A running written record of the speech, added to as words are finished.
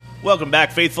Welcome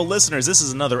back, faithful listeners. This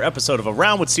is another episode of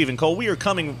Around with Stephen Cole. We are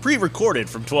coming pre-recorded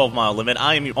from 12 Mile Limit.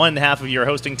 I am one half of your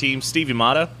hosting team, Steve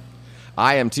Yamada.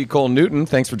 I am T. Cole Newton.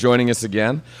 Thanks for joining us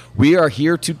again. We are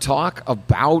here to talk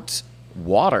about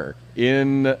water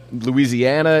in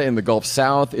Louisiana, in the Gulf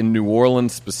South, in New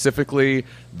Orleans specifically.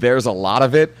 There's a lot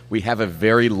of it. We have a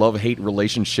very love-hate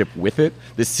relationship with it.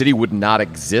 This city would not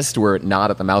exist were it not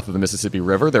at the mouth of the Mississippi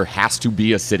River. There has to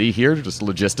be a city here, just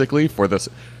logistically, for this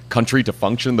country to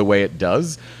function the way it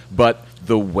does. But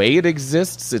the way it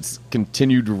exists, it's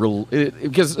continued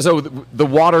the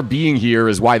water being here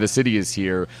is why the city is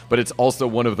here, but it's also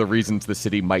one of the reasons the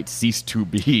city might cease to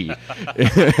be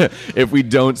if we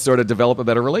don't sort of develop a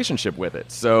better relationship with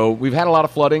it. So we've had a lot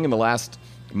of flooding in the last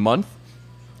month.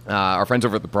 Our friends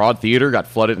over at the Broad Theater got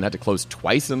flooded and had to close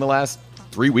twice in the last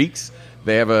 3 weeks.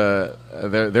 They have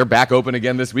they're back open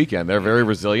again this weekend. They're very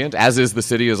resilient, as is the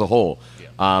city as a whole.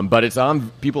 But it's on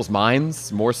people's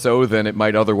minds more so than it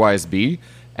might otherwise be.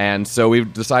 And so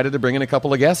we've decided to bring in a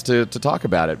couple of guests to talk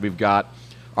about it. We've got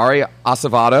Ariadne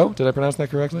Acevedo. Did I pronounce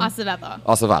that correctly?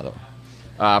 Acevedo.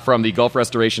 From the Gulf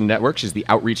Restoration Network. She's the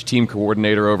outreach team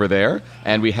coordinator over there.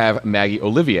 And we have Maggie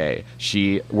Olivier.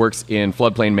 She works in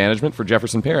floodplain management for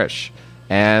Jefferson Parish.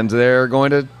 And they're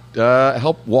going to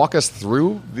help walk us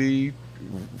through the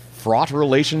fraught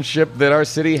relationship that our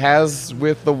city has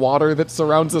with the water that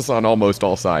surrounds us on almost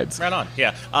all sides. Right on,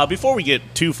 yeah. Before we get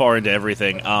too far into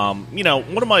everything,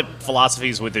 one of my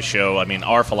philosophies with this show,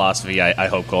 our philosophy, I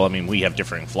hope, Cole, we have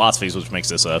differing philosophies, which makes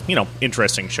this a,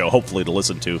 interesting show, hopefully, to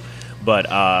listen to. But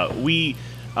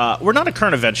we're not a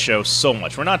current events show so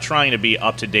much. We're not trying to be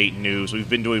up-to-date news. We've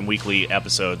been doing weekly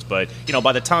episodes, but,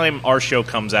 by the time our show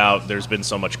comes out, there's been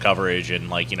so much coverage, and,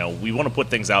 we want to put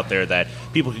things out there that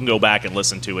people can go back and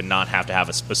listen to and not have to have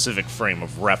a specific frame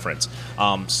of reference.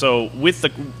 So with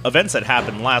the events that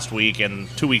happened last week and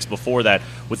 2 weeks before that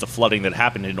with the flooding that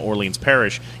happened in Orleans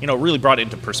Parish, really brought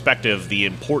into perspective the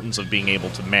importance of being able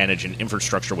to manage an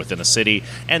infrastructure within a city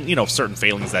and, certain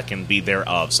failings that can be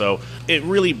thereof. So it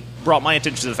really brought my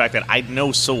attention to the fact that I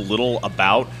know so little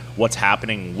about what's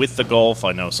happening with the Gulf.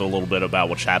 I know so little bit about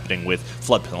what's happening with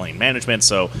floodplain management.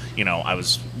 So, I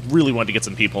was really wanted to get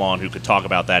some people on who could talk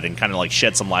about that and kind of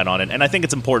shed some light on it. And I think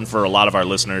it's important for a lot of our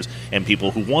listeners and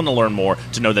people who want to learn more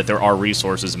to know that there are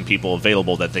resources and people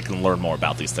available that they can learn more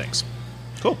about these things.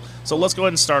 Cool. So let's go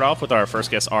ahead and start off with our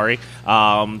first guest, Ari.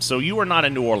 So you are not a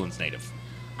New Orleans native.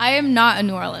 I am not a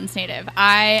New Orleans native.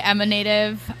 I am a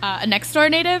native, a next-door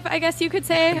native, I guess you could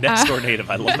say. Next-door native,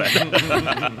 I love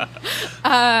that.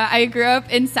 I grew up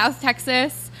in South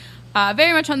Texas,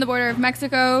 very much on the border of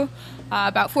Mexico,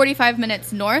 about 45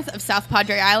 minutes north of South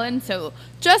Padre Island, so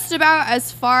just about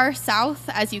as far south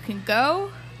as you can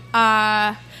go.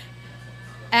 And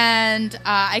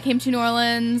I came to New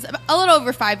Orleans a little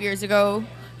over 5 years ago.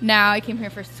 Now I came here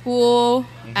for school,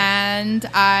 and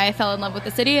I fell in love with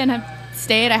the city and have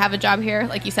stayed. I have a job here,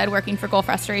 like you said, working for Gulf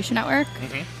Restoration Network.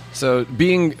 Mm-hmm. So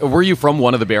were you from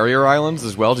one of the barrier islands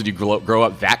as well? Did you grow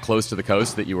up that close to the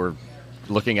coast that you were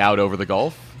looking out over the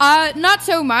Gulf? Not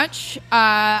so much.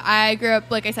 I grew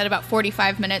up, like I said, about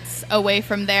 45 minutes away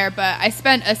from there, but I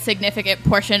spent a significant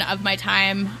portion of my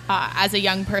time as a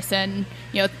young person,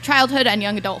 childhood and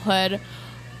young adulthood,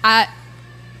 at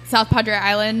South Padre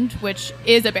Island, which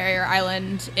is a barrier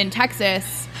island in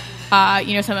Texas.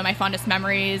 Some of my fondest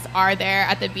memories are there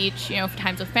at the beach,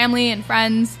 times with family and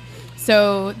friends.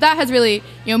 So that has really,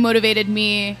 motivated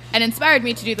me and inspired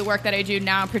me to do the work that I do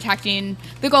now, protecting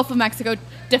the Gulf of Mexico,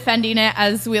 defending it,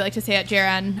 as we like to say at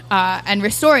JRN, and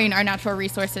restoring our natural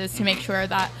resources to make sure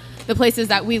that the places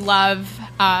that we love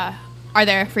are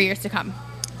there for years to come.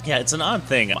 Yeah, it's an odd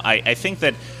thing. I think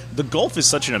that the Gulf is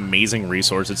such an amazing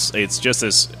resource. It's just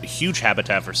this huge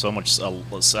habitat for so much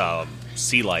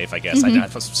sea life, I guess. Mm-hmm.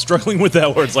 I'm struggling with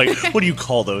that word. It's like, what do you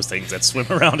call those things that swim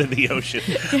around in the ocean?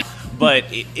 But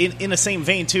in the same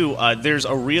vein, too, there's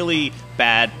a really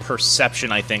bad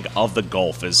perception, I think, of the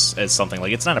Gulf as something.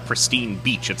 Like, it's not a pristine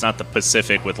beach. It's not the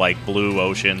Pacific with, blue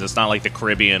oceans. It's not like the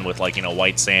Caribbean with,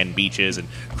 white sand beaches and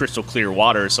crystal clear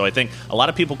water. So I think a lot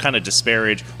of people kind of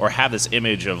disparage or have this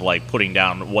image of, putting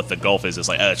down what the Gulf is. It's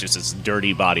like, it's just this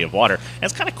dirty body of water. And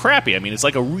it's kind of crappy. It's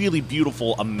like a really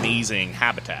beautiful, amazing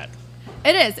habitat.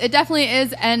 It is. It definitely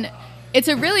is. And it's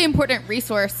a really important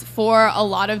resource for a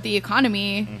lot of the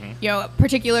economy,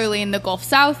 particularly in the Gulf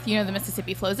South. The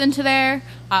Mississippi flows into there.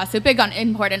 So big on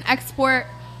import and export.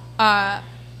 But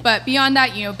beyond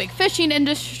that, big fishing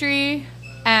industry.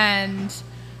 And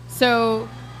so,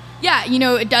 yeah,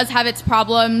 it does have its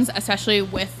problems, especially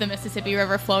with the Mississippi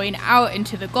River flowing out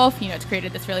into the Gulf. It's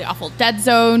created this really awful dead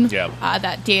zone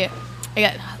that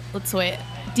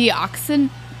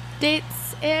deoxygenates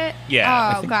filtrates it.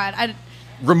 Yeah. Oh God.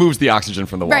 Removes the oxygen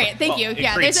from the water. Right, thank you.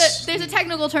 Yeah, there's a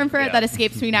technical term for it that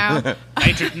escapes me now.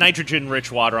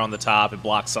 Nitrogen-rich water on the top. It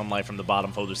blocks sunlight from the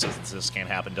bottom. Photosynthesis can't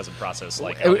happen. Doesn't process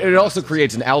like. It also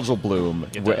creates an algal bloom,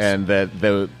 and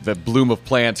the bloom of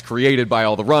plants created by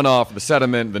all the runoff, the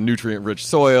sediment, the nutrient-rich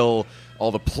soil,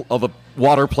 all the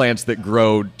water plants that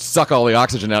grow suck all the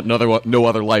oxygen out. No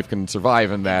other life can survive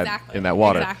in that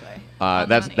water.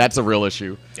 Exactly. That's a real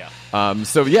issue. Yeah.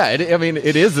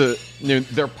 It is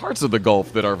there are parts of the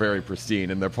Gulf that are very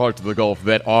pristine, and there are parts of the Gulf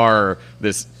that are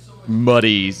this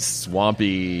muddy,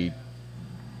 swampy,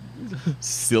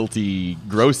 silty,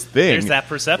 gross thing. There's that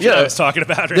perception I was talking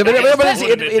about. Right?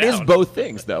 It is both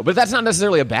things, though. But that's not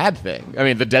necessarily a bad thing. I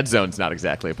mean, the dead zone's not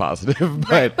exactly a positive.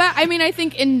 But I mean, I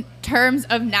think in terms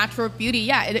of natural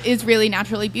beauty, it is really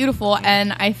naturally beautiful,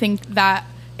 and I think that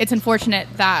it's unfortunate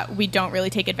that we don't really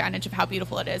take advantage of how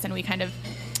beautiful it is, and we kind of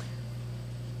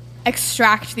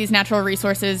extract these natural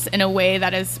resources in a way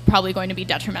that is probably going to be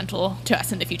detrimental to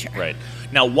us in the future. Right.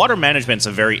 Now, water management's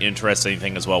a very interesting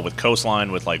thing as well with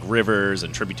coastline, with like rivers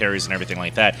and tributaries and everything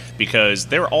like that, because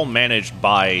they're all managed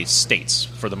by states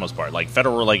for the most part. Like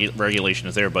federal regulation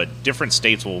is there, but different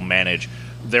states will manage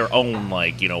their own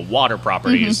water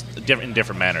properties in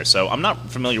different manners. So I'm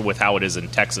not familiar with how it is in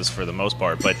Texas for the most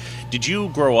part, but did you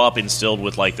grow up instilled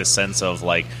with this sense of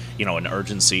an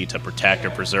urgency to protect or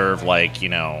preserve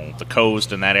the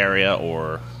coast in that area,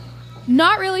 or?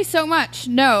 Not really so much,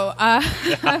 no.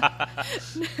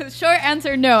 Short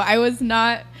answer, no. I was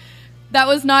not. That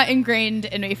was not ingrained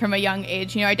in me from a young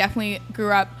age. I definitely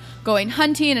grew up going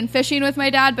hunting and fishing with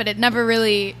my dad, but I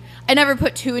never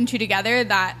put two and two together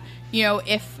that,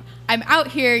 if I'm out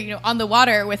here, on the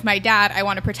water with my dad, I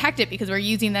want to protect it because we're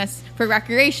using this for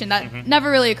recreation. That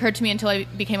never really occurred to me until I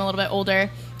became a little bit older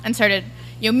and started,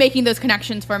 making those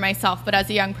connections for myself. But as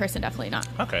a young person, definitely not.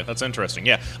 Okay, that's interesting.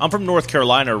 Yeah, I'm from North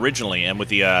Carolina originally, and with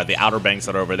the Outer Banks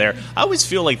that are over there, I always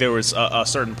feel like there was a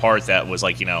certain part that was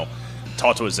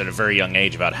taught to us at a very young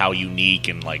age about how unique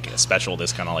and special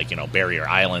this kind of barrier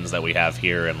islands that we have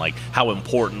here, and how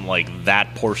important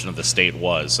that portion of the state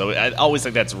was. So I always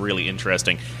think that's really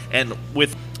interesting. And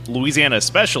with Louisiana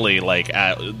especially,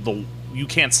 you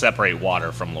can't separate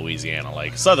water from Louisiana,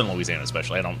 southern Louisiana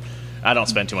especially. I don't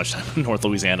spend too much time in North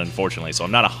Louisiana, unfortunately, so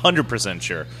I'm not 100%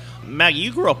 sure. Maggie,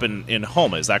 you grew up in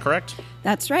Houma, is that correct?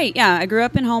 That's right, yeah. I grew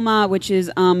up in Houma, which is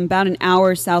about an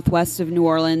hour southwest of New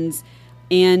Orleans.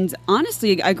 And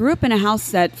honestly, I grew up in a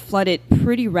house that flooded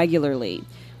pretty regularly.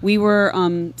 We were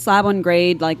slab on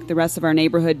grade like the rest of our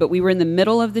neighborhood, but we were in the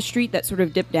middle of the street that sort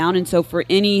of dipped down. And so for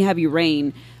any heavy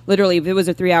rain, literally if it was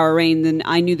a 3-hour rain, then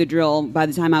I knew the drill by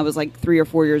the time I was 3 or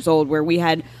 4 years old, where we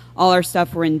had all our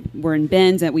stuff were in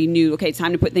bins, and we knew, okay, it's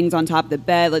time to put things on top of the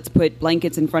bed. Let's put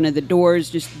blankets in front of the doors,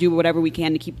 just do whatever we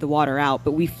can to keep the water out.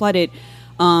 But we flooded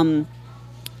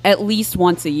at least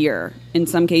once a year. In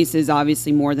some cases,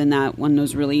 obviously more than that, one of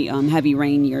those really heavy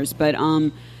rain years. But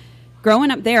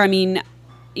growing up there, I mean,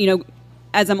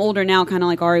 as I'm older now, kind of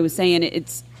like Ari was saying,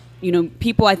 it's,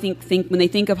 people I think when they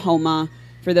think of Houma,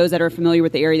 for those that are familiar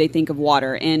with the area, they think of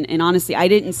water. And honestly, I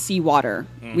didn't see water.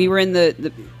 We were in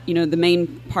the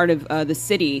main part of the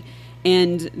city.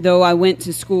 And though I went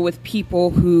to school with people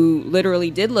who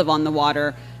literally did live on the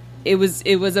water, it was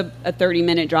a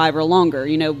 30-minute drive or longer,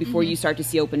 before you start to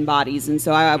see open bodies. And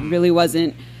so I really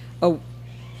wasn't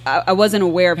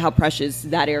aware of how precious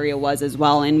that area was as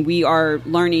well. And we are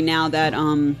learning now that,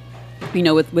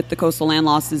 with the coastal land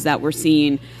losses that we're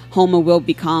seeing, Houma will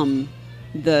become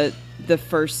the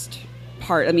first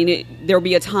part. I mean, there will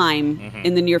be a time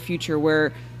in the near future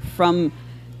where from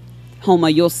Houma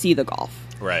you'll see the Gulf.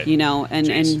 Right. And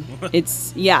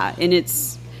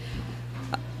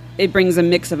it brings a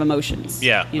mix of emotions.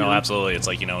 Yeah, absolutely. It's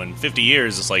in 50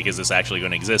 years, it's is this actually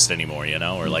going to exist anymore,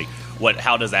 or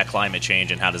how does that climate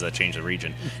change and how does that change the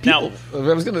region?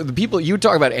 You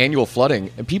talk about annual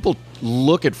flooding, and people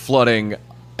look at flooding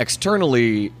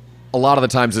externally a lot of the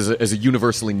times as a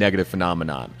universally negative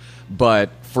phenomenon. But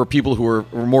for people who are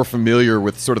more familiar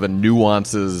with sort of the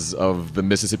nuances of the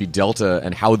Mississippi Delta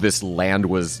and how this land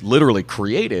was literally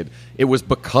created, it was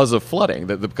because of flooding.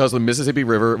 Because the Mississippi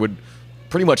River would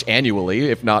pretty much annually,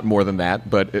 if not more than that,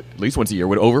 but at least once a year,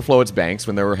 would overflow its banks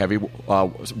when there were heavy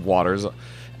waters.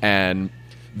 And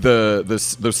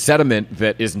the sediment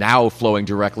that is now flowing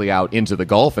directly out into the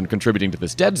Gulf and contributing to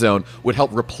this dead zone would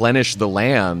help replenish the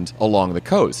land along the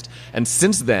coast. And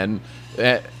since then,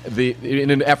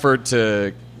 in an effort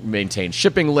to maintain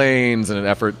shipping lanes, in an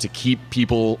effort to keep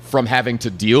people from having to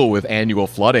deal with annual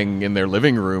flooding in their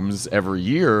living rooms every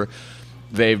year,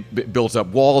 they've built up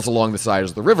walls along the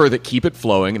sides of the river that keep it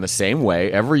flowing in the same way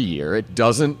every year. It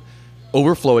doesn't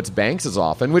overflow its banks as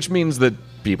often, which means that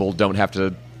people don't have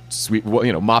to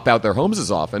mop out their homes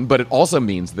as often. But it also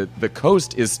means that the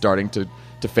coast is starting to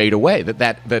fade away.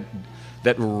 That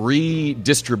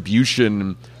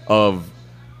redistribution of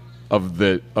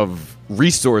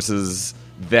resources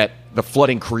that the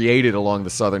flooding created along the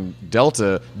southern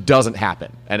delta doesn't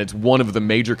happen, and it's one of the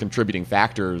major contributing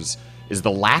factors. Is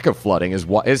the lack of flooding is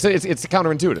what it's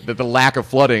counterintuitive that the lack of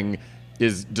flooding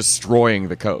is destroying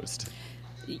the coast.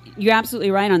 You're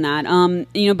absolutely right on that.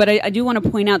 But I do want to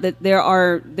point out that there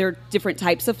are different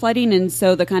types of flooding, and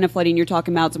so the kind of flooding you're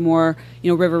talking about is more,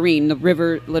 riverine, the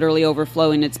river literally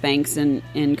overflowing its banks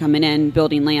and coming in,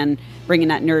 building land, bringing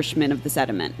that nourishment of the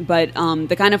sediment. But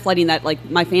the kind of flooding that like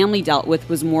my family dealt with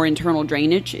was more internal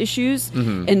drainage issues,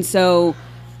 and so.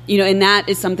 And that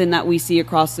is something that we see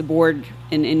across the board,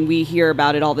 and we hear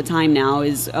about it all the time now.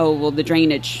 Is the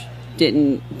drainage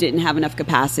didn't have enough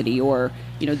capacity, or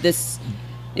this.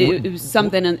 It was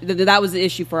something that was the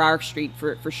issue for our street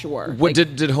for sure. What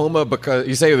did Houma? Because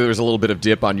you say there was a little bit of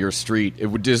dip on your street.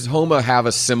 Does Houma have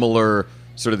a similar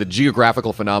sort of the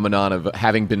geographical phenomenon of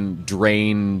having been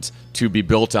drained to be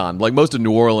built on? Like most of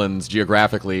New Orleans,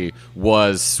 geographically,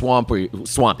 was swampy.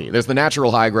 There's the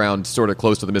natural high ground sort of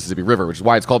close to the Mississippi River, which is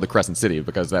why it's called the Crescent City,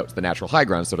 because that was the natural high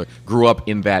ground. Sort of grew up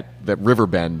in that river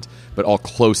bend, but all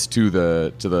close to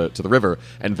the river.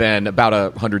 And then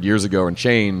about 100 years ago and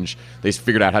change, they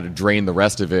figured out how to drain the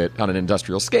rest of it on an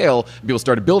industrial scale. People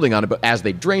started building on it, but as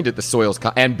they drained it, the soils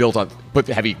and put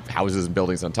heavy houses and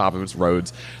buildings on top of its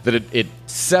roads, that it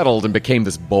settled and became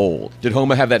this bowl. Did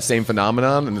Houma have that same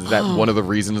phenomenon? And is that one of the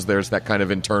reasons there's that kind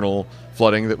of internal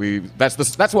flooding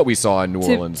that's what we saw in New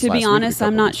Orleans? To be honest,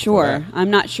 I'm not sure. I'm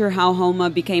not sure how Houma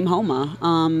became Houma.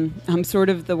 I'm sort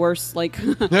of the worst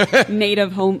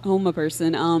native Houma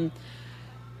person.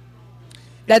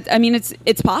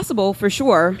 It's possible for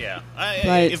sure. Yeah.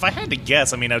 If I had to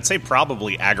guess, I would say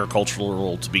probably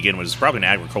agricultural to begin with. It's probably an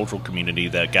agricultural community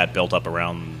that got built up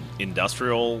around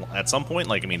industrial at some point.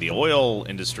 The oil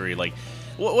industry,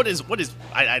 what is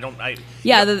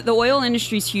the oil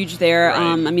industry is huge there.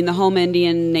 Right. The Houma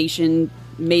Indian Nation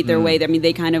made their way there.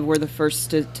 They kind of were the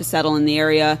first to settle in the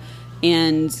area.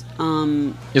 And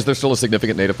is there still a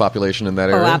significant native population in that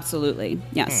area? Oh, absolutely.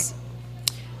 Yes.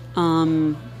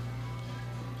 And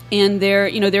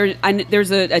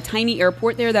there's a tiny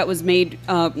airport there that was made.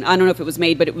 I don't know if it was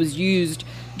made, but it was used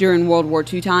during World War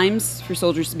II times for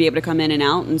soldiers to be able to come in and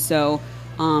out. And so,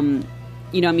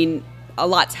 a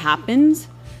lot's happened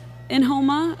in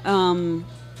Houma.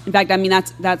 In fact,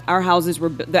 that's our houses were.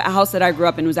 The house that I grew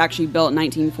up in was actually built in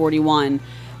 1941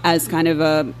 as kind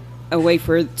of a way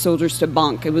for soldiers to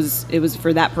bunk. It was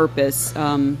for that purpose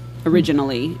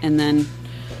originally, and then.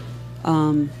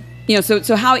 So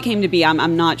how it came to be,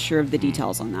 I'm not sure of the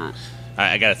details on that.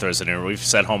 I got to throw this in here. We've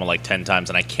said Houma like 10 times,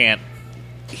 and I can't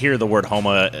hear the word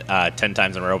Houma 10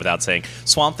 times in a row without saying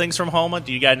Swamp Thing's from Houma.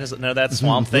 Do you guys know that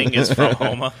Swamp Thing is from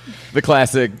Houma? The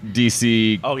classic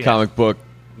DC comic book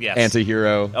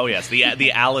anti-hero. Oh, yes.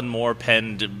 The Alan Moore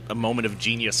penned A Moment of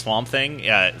Genius Swamp Thing.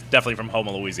 Yeah, definitely from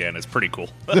Houma, Louisiana. It's pretty cool.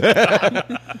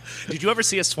 Did you ever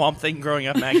see a Swamp Thing growing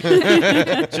up, Maggie?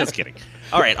 Just kidding.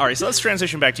 All right. So let's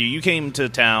transition back to you. You came to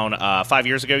town 5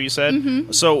 years ago, you said?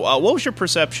 Mm-hmm. So what was your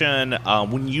perception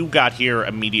when you got here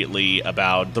immediately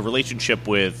about the relationship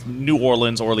with New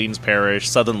Orleans Parish,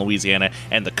 southern Louisiana,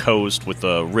 and the coast with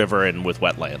the river and with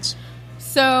wetlands?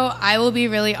 So I will be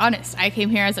really honest. I came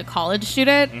here as a college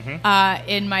student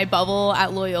in my bubble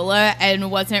at Loyola and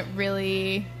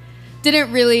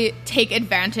didn't really take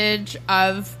advantage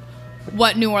of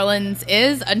what New Orleans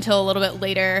is until a little bit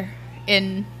later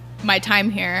in my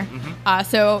time here.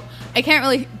 So I can't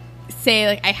really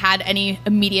say I had any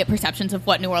immediate perceptions of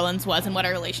what New Orleans was and what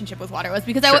our relationship with water was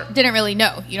because I didn't really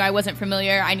know. I wasn't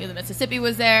familiar. I knew the Mississippi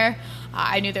was there.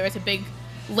 I knew there was a big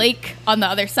lake on the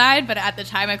other side, but at the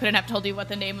time I couldn't have told you what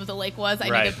the name of the lake was. I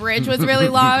knew the bridge was really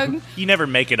long. You never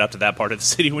make it up to that part of the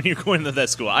city when you're going to that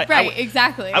school.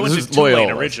 Exactly. I was just Tulane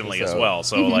originally as well,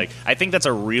 so I think that's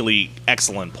a really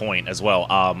excellent point as well.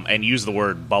 And use the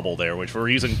word bubble there, which we're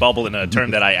using bubble in a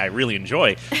term that I really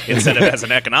enjoy instead of as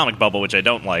an economic bubble, which I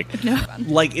don't like. No.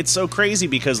 It's so crazy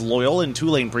because Loyola and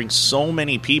Tulane bring so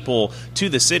many people to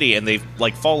the city, and they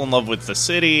fall in love with the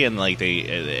city, and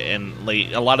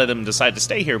a lot of them decide to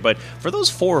stay here. But for those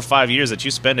 4 or 5 years that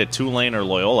you spend at Tulane or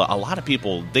Loyola, a lot of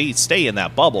people, they stay in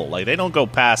that bubble. They don't go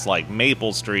past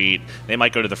Maple Street. They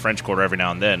might go to the French Quarter every now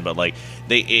and then, but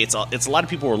it's a lot of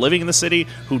people who are living in the city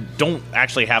who don't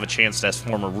actually have a chance to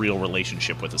form a real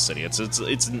relationship with the city. It's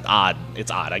odd. It's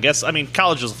odd. I guess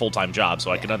college is a full-time job, so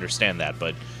I can understand that,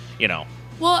 but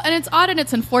Well, and it's odd and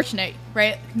it's unfortunate,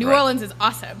 right? New Orleans is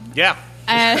awesome. Yeah.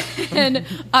 And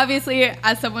obviously,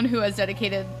 as someone who has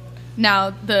dedicated now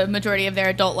the majority of their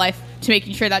adult life to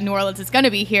making sure that New Orleans is going to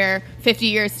be here 50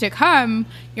 years to come,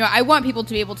 I want people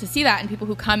to be able to see that, and people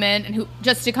who come in and who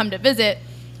just to come to visit,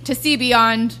 to see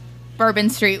beyond Bourbon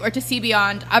Street or to see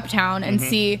beyond Uptown and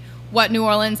see what New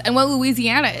Orleans and what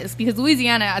Louisiana is, because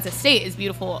Louisiana as a state is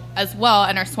beautiful as well,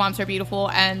 and our swamps are beautiful,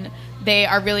 and they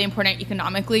are really important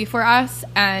economically for us,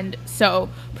 and so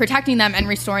protecting them and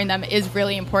restoring them is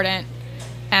really important,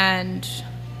 and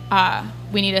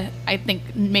we need to, I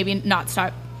think, maybe not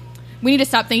stop. We need to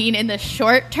stop thinking in the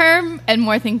short term and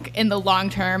more think in the long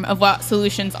term of what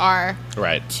solutions are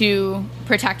to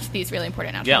protect these really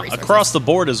important natural resources. Across the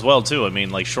board as well, too. I mean,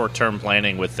 like short-term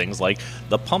planning with things like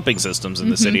the pumping systems in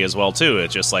the city as well, too.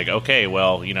 It's just like, okay,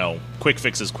 well, quick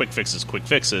fixes.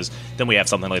 Then we have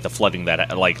something like the flooding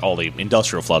that, like all the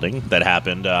industrial flooding that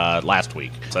happened last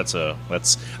week. So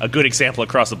that's a good example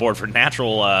across the board for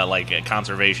natural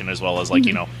conservation as well as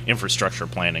infrastructure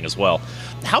planning as well.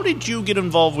 How did you get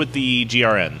involved with the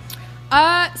GRN?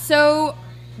 So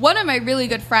one of my really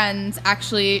good friends,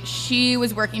 actually, she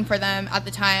was working for them at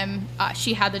the time.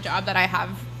 She had the job that I have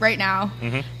right now.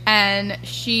 And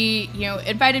she,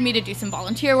 invited me to do some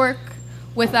volunteer work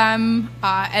with them.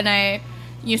 And I,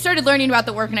 started learning about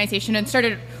the organization and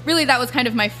that was kind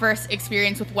of my first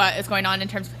experience with what is going on in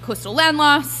terms of coastal land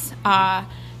loss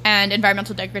and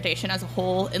environmental degradation as a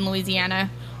whole in Louisiana.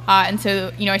 And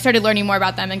so, I started learning more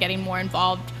about them and getting more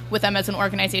involved with them as an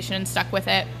organization and stuck with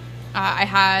it. I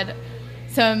had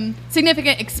some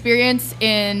significant experience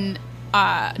in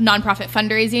nonprofit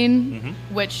fundraising,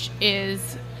 which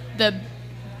is the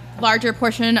larger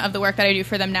portion of the work that I do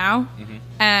for them now.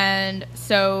 And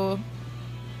so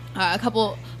a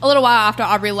little while after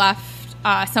Aubrey left,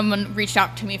 someone reached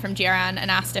out to me from GRN and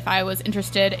asked if I was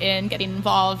interested in getting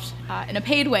involved in a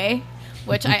paid way,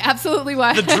 which I absolutely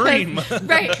was. The dream.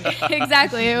 Right,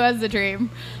 exactly. It was the dream.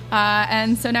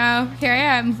 And so now here I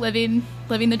am living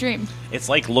the dream. It's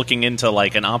like looking into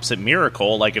like an opposite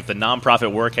miracle. Like if the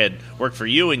nonprofit work had worked for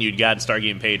you and you'd start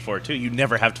getting paid for it too, you'd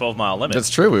never have 12-mile limits. That's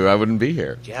true. I wouldn't be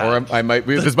here. Yeah. Or I might.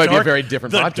 This might be a very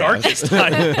different podcast. Darkest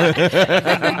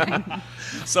time.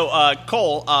 So,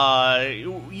 Cole,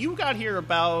 you got here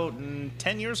about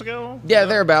 10 years ago? Yeah,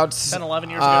 thereabouts. 10, 11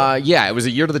 years ago? Yeah, it was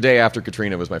a year to the day after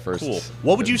Katrina was my first. Cool.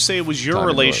 What would you say was your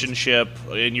relationship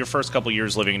in your first couple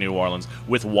years living in New Orleans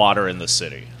with water in the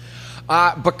city?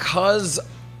 Because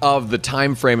of the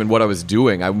time frame and what I was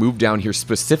doing, I moved down here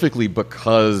specifically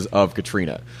because of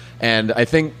Katrina. And I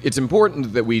think it's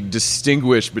important that we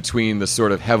distinguish between the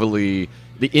sort of the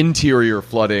interior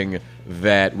flooding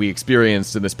that we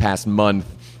experienced in this past month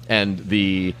and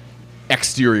the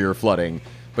exterior flooding,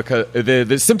 because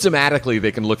symptomatically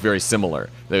they can look very similar.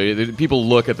 People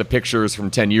look at the pictures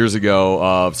from 10 years ago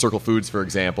of Circle Foods, for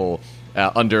example,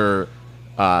 under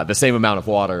the same amount of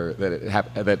water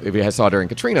that we saw during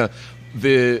Katrina.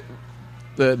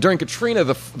 During Katrina,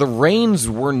 the rains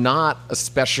were not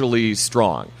especially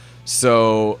strong.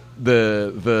 So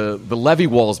the levee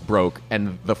walls broke,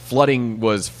 and the flooding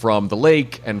was from the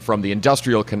lake and from the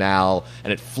industrial canal,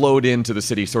 and it flowed into the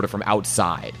city sort of from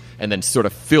outside, and then sort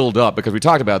of filled up, because we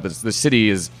talked about this. The city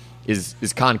is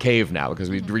concave now because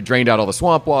we drained out all the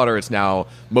swamp water. It's now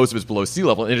most of it's below sea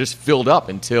level, and it just filled up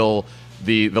until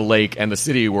the lake and the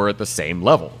city were at the same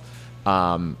level.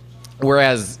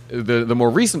 Whereas the more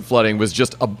recent flooding was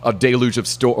just a deluge of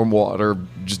storm water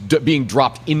just being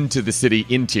dropped into the city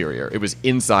interior. It was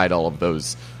inside all of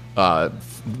those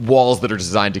walls that are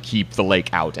designed to keep the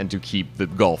lake out and to keep the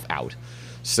Gulf out.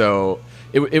 So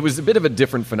it was a bit of a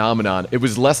different phenomenon. It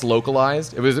was less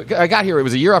localized. I got here, it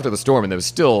was a year after the storm, and there was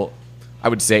still, I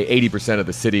would say, 80% of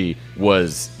the city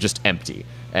was just empty.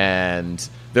 And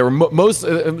there were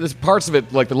most parts of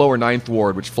it, like the lower 9th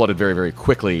Ward, which flooded very, very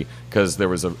quickly because there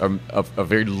was a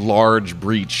very large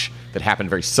breach that happened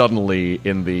very suddenly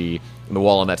in the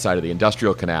wall on that side of the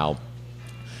industrial canal.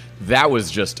 That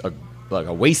was just like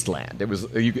a wasteland.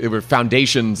 There were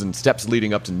foundations and steps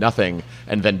leading up to nothing,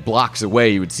 and then blocks away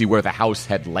you would see where the house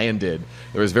had landed.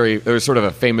 There was sort of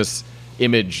a famous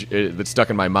image that stuck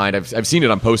in my mind. I've seen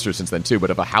it on posters since then too, but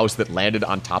of a house that landed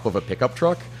on top of a pickup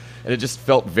truck. And it just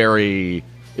felt very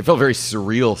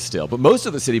surreal still. But most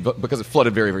of the city, because it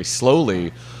flooded very, very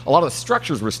slowly, a lot of the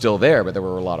structures were still there, but there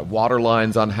were a lot of water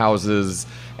lines on houses,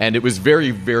 and it was very,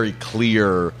 very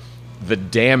clear the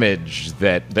damage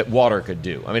that water could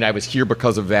do. I mean, I was here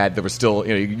because of that. There was still,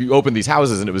 you open these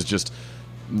houses, and it was just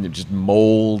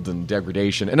mold and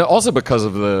degradation. And also because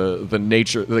of the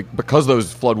nature, because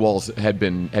those flood walls had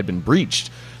been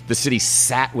breached, the city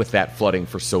sat with that flooding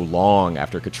for so long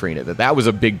after Katrina. That was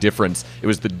a big difference. It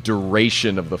was the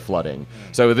duration of the flooding.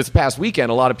 So this past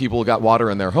weekend, a lot of people got water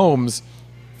in their homes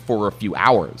for a few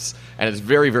hours. And it's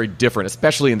very, very different,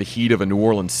 especially in the heat of a New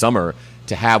Orleans summer,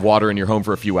 to have water in your home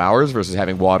for a few hours versus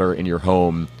having water in your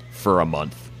home for a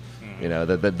month. You know,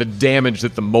 the damage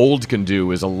that the mold can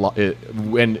do is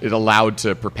when it allowed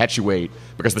to perpetuate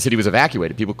because the city was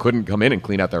evacuated. People couldn't come in and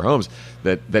clean out their homes.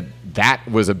 That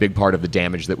was a big part of the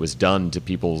damage that was done to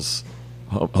people's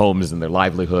homes and their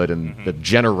livelihood and the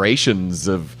generations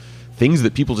of things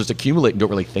that people just accumulate and don't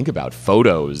really think about,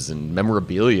 photos and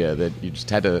memorabilia that you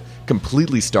just had to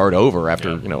completely start over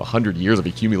after 100 years of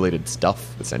accumulated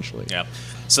stuff, essentially. Yeah.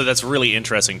 So that's really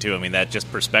interesting, too. I mean, that just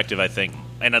perspective, I think,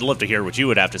 and I'd love to hear what you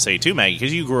would have to say, too, Maggie,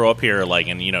 because you grew up here, like,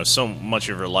 and, so much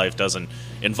of your life doesn't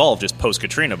involve just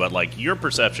post-Katrina, but, like, your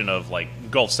perception of,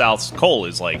 like, Gulf South's coal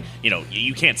is, like,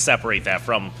 you can't separate that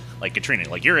from, like, Katrina.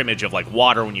 Like, your image of, like,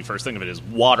 water when you first think of it is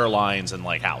water lines and,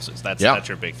 like, houses. That's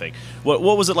your big thing. What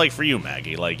was it like for you,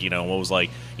 Maggie? Like, what was, like,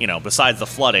 besides the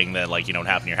flooding that, like,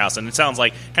 happened in your house? And it sounds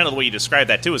like kind of the way you described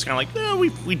that, too, is kind of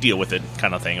like, we deal with it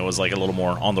kind of thing. It was, like, a little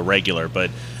more on the regular.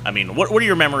 But, I mean, what are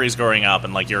your memories growing up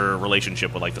and, like, your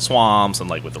relationship with, like, the swamps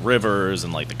and, like, with the rivers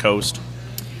and, like, the coast?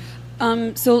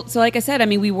 So like I said, I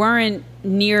mean, we weren't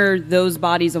near those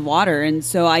bodies of water, and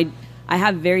so I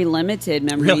have very limited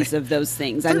memories of those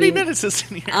things. 30 minutes is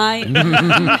in here. I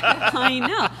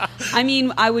know. I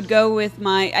mean, I would go with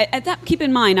keep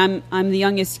in mind, I'm the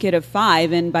youngest kid of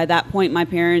 5, and by that point, my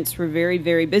parents were very,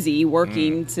 very busy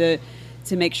working to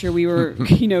make sure we were,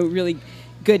 really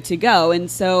good to go.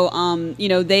 And so,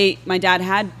 my dad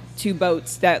had 2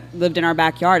 boats that lived in our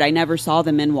backyard. I never saw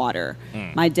them in water.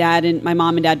 My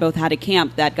mom and dad both had a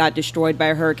camp that got destroyed by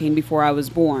a hurricane before I was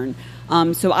born.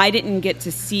 So I didn't get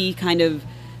to see kind of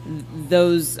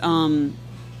those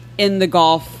in the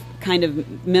Gulf kind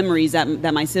of memories that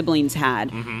my siblings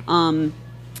had.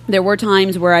 There were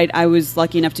times where I was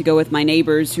lucky enough to go with my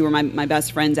neighbors, who were my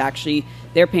best friends, actually.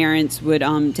 Their parents would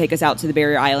take us out to the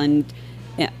Barrier Island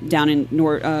down in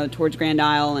towards Grand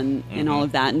Isle and all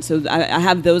of that. And so I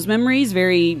have those memories,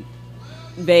 very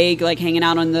vague, like hanging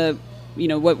out on the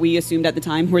what we assumed at the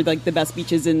time were like the best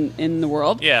beaches in the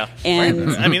world. Yeah, and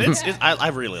I mean, I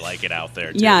really like it out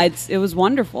there, too. Yeah, it was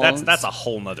wonderful. That's a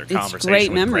whole nother conversation. It's great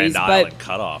with memories, Grand Isle and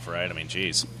Cutoff, right? I mean,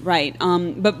 geez. Right.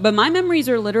 But my memories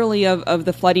are literally of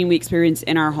the flooding we experienced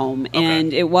in our home,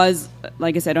 and it was,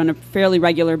 like I said, on a fairly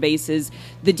regular basis.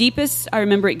 The deepest I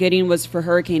remember it getting was for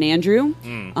Hurricane Andrew.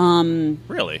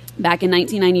 Really? Back in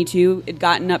 1992, it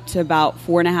gotten up to about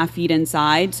 4.5 feet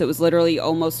inside, so it was literally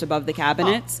almost above the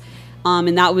cabinets.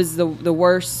 And that was the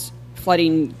worst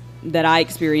flooding that I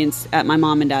experienced at my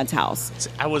mom and dad's house.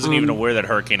 I wasn't even aware that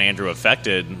Hurricane Andrew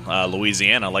affected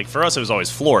Louisiana. Like, for us, it was always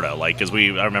Florida. Like, because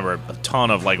I remember a ton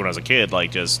of, like, when I was a kid,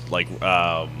 like, just, like,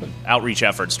 outreach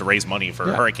efforts to raise money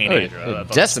for Hurricane Andrew. It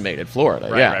decimated Florida,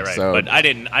 Right. So. But I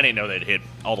didn't know that it hit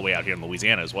all the way out here in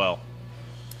Louisiana as well.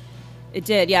 It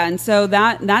did, yeah. And so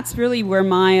that's really where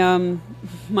my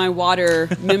my water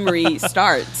memory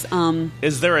starts.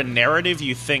 Is there a narrative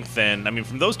you think then, I mean,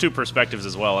 from those two perspectives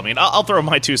as well, I mean, I'll throw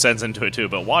my 2 cents into it too,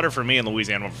 but water for me in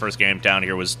Louisiana when I first came down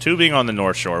here was tubing on the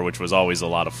North Shore, which was always a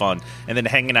lot of fun, and then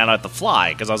hanging out at the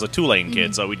Fly, because I was a Tulane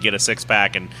kid, so we'd get a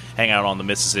 6-pack and hang out on the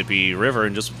Mississippi River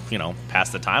and just, pass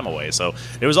the time away. So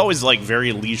it was always like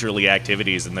very leisurely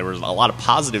activities, and there was a lot of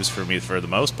positives for me for the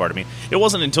most part. I mean, it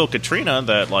wasn't until Katrina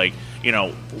that, like,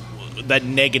 that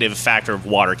negative factor of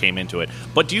water came into it.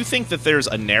 But do you think that there's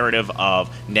a narrative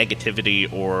of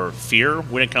negativity or fear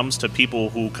when it comes to people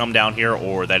who come down here,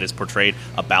 or that is portrayed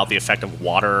about the effect of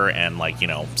water and, like,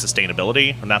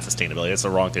 sustainability? Or not sustainability, that's the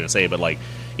wrong thing to say, but, like,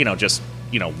 just,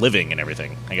 living and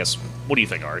everything. I guess, what do you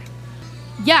think, Ari?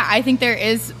 Yeah, I think there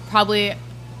is probably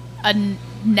a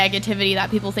negativity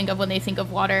that people think of when they think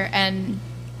of water, and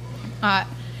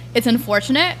it's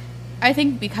unfortunate, I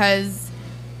think, because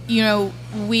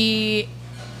we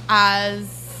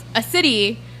as a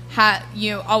city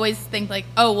always think like,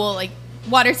 oh, well, like,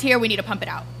 water's here, we need to pump it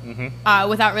out,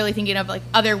 without really thinking of, like,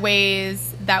 other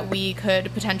ways that we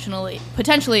could potentially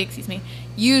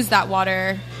use that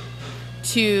water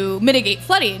to mitigate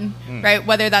flooding, right?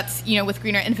 Whether that's, with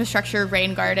greener infrastructure,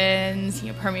 rain gardens,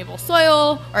 permeable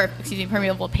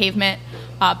pavement,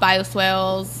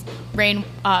 bioswales, rain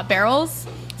barrels.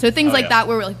 So things that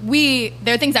where we're like,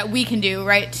 there are things that we can do,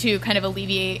 right, to kind of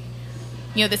alleviate,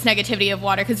 this negativity of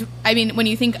water. Because, I mean, when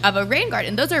you think of a rain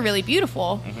garden, those are really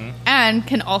beautiful and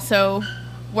can also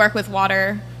work with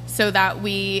water so that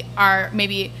we are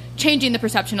maybe changing the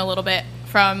perception a little bit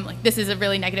from, like, this is a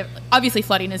really negative. Obviously,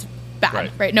 flooding is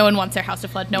bad, right? No one wants their house to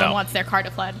flood. No one wants their car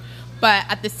to flood. But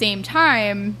at the same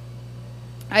time,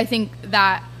 I think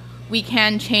that we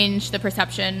can change the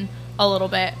perception a little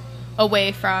bit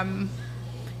away from,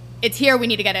 it's here, we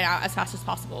need to get it out as fast as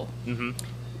possible. Mm-hmm.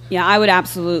 Yeah, I would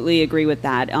absolutely agree with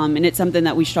that. And it's something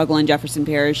that we struggle in Jefferson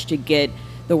Parish to get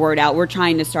the word out. We're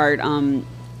trying to start,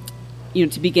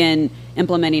 to begin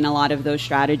implementing a lot of those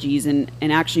strategies. And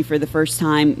actually for the first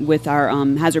time with our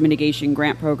hazard mitigation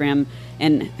grant program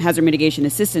and hazard mitigation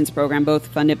assistance program, both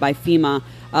funded by FEMA,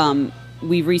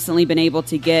 we've recently been able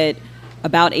to get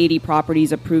about 80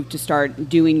 properties approved to start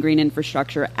doing green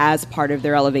infrastructure as part of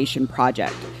their elevation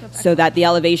project. So that the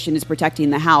elevation is protecting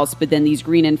the house, but then these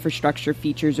green infrastructure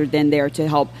features are then there to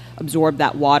help absorb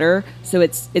that water. So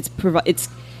it's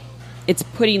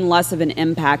putting less of an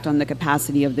impact on the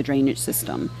capacity of the drainage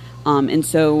system. And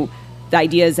so the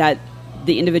idea is that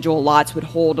the individual lots would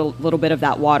hold a little bit of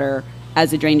that water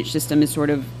as the drainage system is sort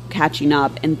of catching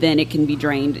up, and then it can be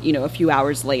drained, a few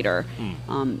hours later.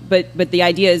 But the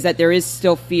idea is that there is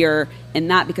still fear in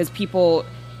that, because people,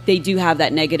 they do have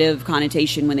that negative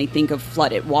connotation when they think of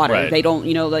flooded water. Right. They don't,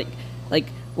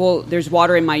 well, there's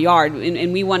water in my yard,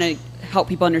 and we want to help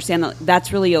people understand that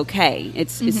that's really okay.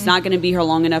 It's not going to be here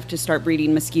long enough to start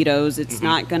breeding mosquitoes. It's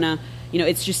not going to,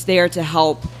 it's just there to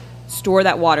help store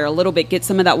that water a little bit, get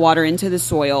some of that water into the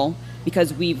soil,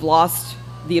 because we've lost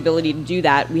the ability to do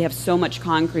that. We have so much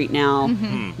concrete now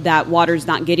that water's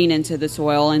not getting into the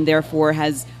soil, and therefore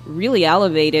has really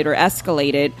elevated or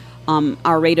escalated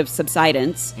our rate of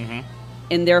subsidence,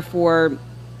 and therefore,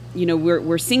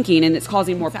 we're sinking, and it's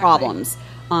causing more problems.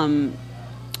 And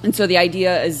so the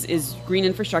idea is green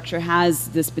infrastructure has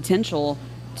this potential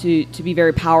to be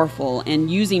very powerful,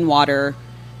 and using water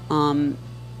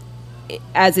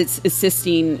as it's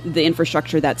assisting the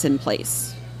infrastructure that's in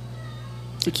place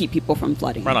to keep people from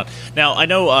flooding. Right on. Now, I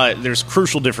know there's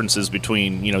crucial differences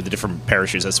between, the different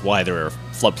parishes. That's why there are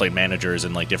floodplain managers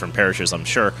in, different parishes, I'm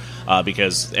sure,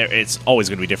 because it's always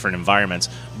going to be different environments.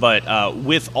 But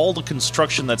with all the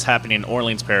construction that's happening in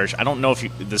Orleans Parish, I don't know if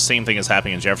the same thing is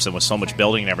happening in Jefferson with so much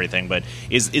building and everything, but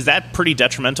is that pretty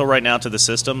detrimental right now to the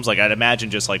systems? I'd imagine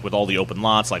just, with all the open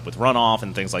lots, with runoff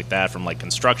and things like that from,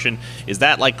 construction, is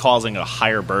that, causing a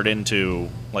higher burden to,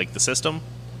 the system?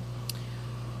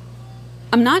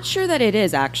 I'm not sure that it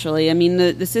is, actually. I mean,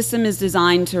 the system is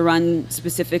designed to run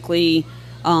specifically,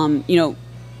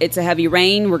 it's a heavy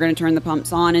rain, we're going to turn the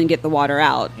pumps on and get the water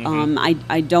out.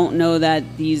 I don't know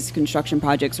that these construction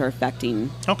projects are affecting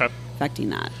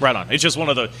that. Right on. It's just one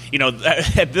of the,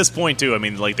 at this point, too, I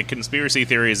mean, the conspiracy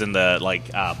theories and the,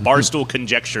 barstool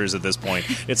conjectures at this point.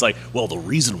 It's the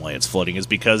reason why it's flooding is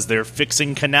because they're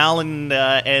fixing Canal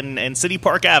and City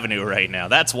Park Avenue right now.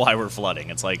 That's why we're flooding.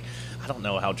 It's I don't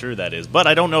know how true that is, but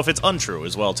I don't know if it's untrue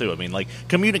as well, too. I mean,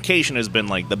 communication has been,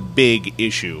 the big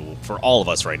issue for all of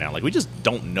us right now. We just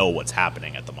don't know what's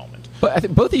happening at the moment. But I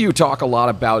think both of you talk a lot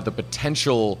about the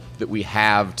potential that we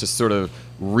have to sort of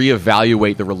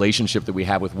reevaluate the relationship that we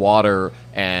have with water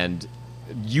and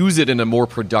use it in a more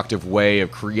productive way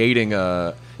of creating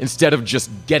instead of just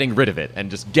getting rid of it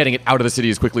and just getting it out of the city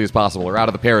as quickly as possible or out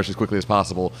of the parish as quickly as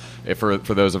possible for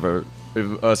those of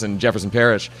us in Jefferson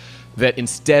Parish, that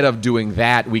instead of doing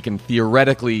that, we can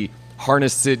theoretically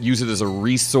harness it, use it as a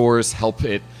resource, help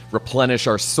it replenish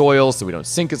our soil so we don't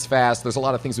sink as fast. There's a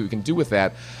lot of things that we can do with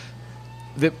that.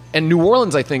 And New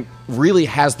Orleans, I think, really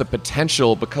has the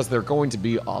potential, because there are going to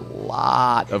be a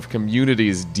lot of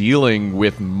communities dealing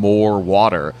with more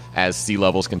water as sea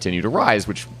levels continue to rise,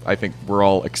 which I think we're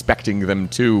all expecting them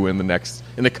to in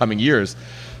the coming years.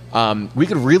 We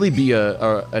could really be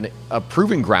a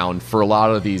proving ground for a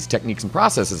lot of these techniques and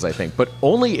processes, I think, but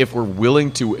only if we're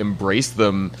willing to embrace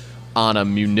them on a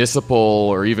municipal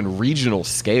or even regional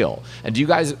scale. And do you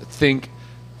guys think,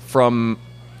 from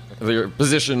your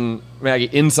position, Maggie,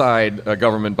 inside a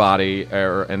government body,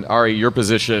 and Ari, your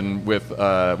position with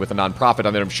a nonprofit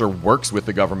that I'm sure works with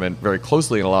the government very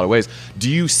closely in a lot of ways, do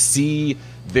you see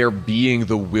there being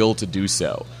the will to do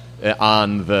so?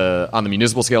 On the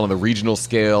municipal scale, on the regional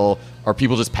scale, are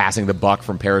people just passing the buck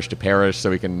from parish to parish so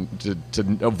we can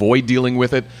to avoid dealing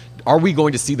with it? Are we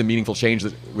going to see the meaningful change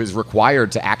that is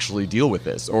required to actually deal with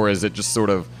this, or is it just sort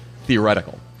of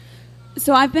theoretical?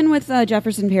 So I've been with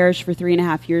Jefferson Parish for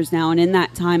 3.5 years now, and in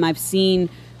that time I've seen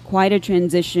quite a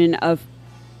transition of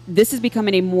this is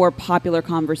becoming a more popular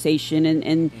conversation,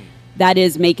 and that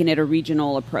is making it a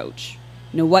regional approach.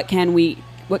 What can we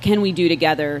do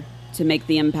together to make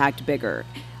the impact bigger?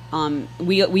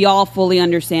 We all fully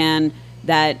understand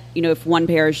that if one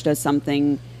parish does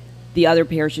something, the other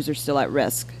parishes are still at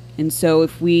risk, and so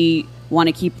if we want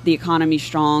to keep the economy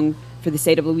strong, for the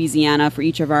state of Louisiana, for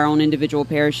each of our own individual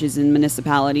parishes and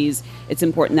municipalities, it's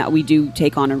important that we do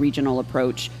take on a regional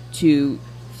approach to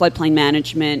floodplain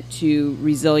management, to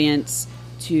resilience,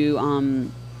 to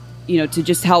to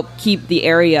just help keep the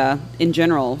area in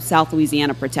general, South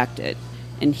Louisiana, protected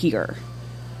and here.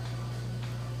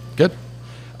 Good.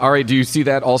 Ari, do you see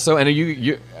that also? And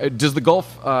does the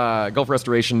Gulf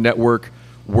Restoration Network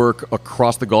work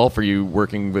across the Gulf? Are you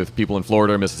working with people in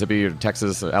Florida, Mississippi, or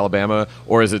Texas, or Alabama,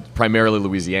 or is it primarily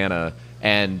Louisiana?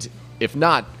 And if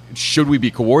not, should we be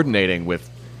coordinating with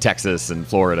Texas and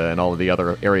Florida and all of the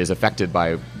other areas affected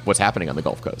by what's happening on the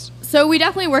Gulf Coast? So we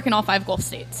definitely work in all 5 Gulf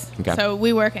states. Okay. So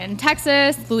we work in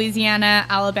Texas, Louisiana,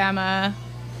 Alabama,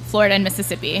 Florida, and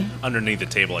Mississippi. Underneath the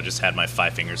table, I just had my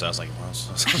 5 fingers. I was like, well,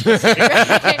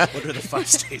 what are the 5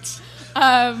 states?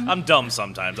 I'm dumb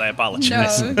sometimes. I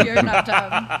apologize. No, you're not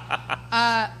dumb.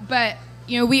 But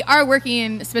we are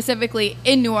working specifically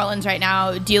in New Orleans right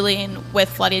now, dealing with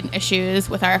flooding issues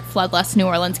with our Floodless New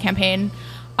Orleans campaign.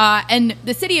 And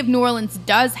the city of New Orleans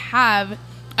does have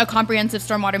a comprehensive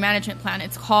stormwater management plan.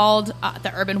 It's called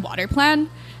the Urban Water Plan.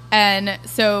 And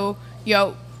so,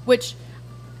 which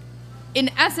in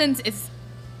essence is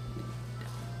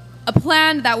a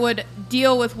plan that would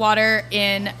deal with water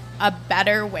in a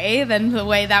better way than the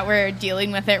way that we're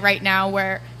dealing with it right now,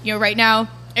 where, right now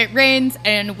it rains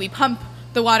and we pump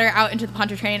the water out into the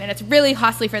Pontchartrain, and it's really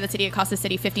costly for the city. It costs the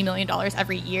city $50 million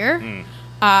every year.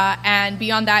 And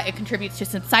beyond that, it contributes to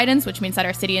subsidence, which means that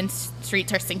our city and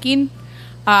streets are sinking.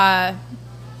 And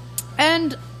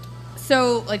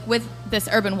so, with this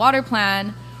urban water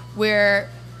plan,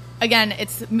 again,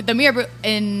 it's the Mirror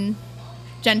in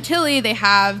Gentilly. They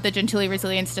have the Gentilly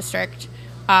Resilience District,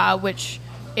 which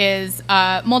is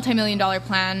a multi-million-dollar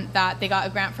plan that they got a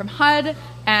grant from HUD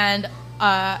and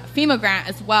a FEMA grant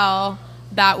as well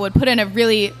that would put in a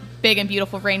really big and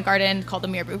beautiful rain garden called the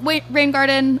Mirror Rain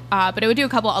Garden, but it would do a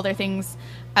couple other things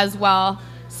as well.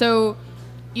 So,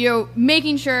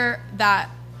 making sure that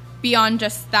beyond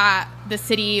just that, the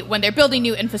city, when they're building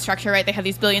new infrastructure, right, they have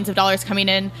these billions of dollars coming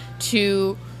in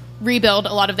to rebuild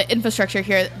a lot of the infrastructure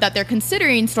here, that they're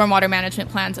considering stormwater management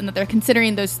plans and that they're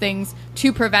considering those things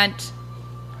to prevent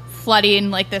flooding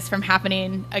like this from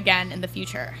happening again in the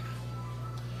future.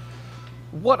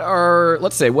 What are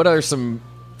some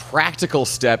practical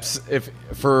steps I'm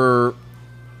going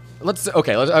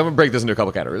to break this into a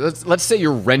couple categories. Let's say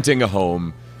you're renting a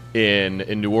home in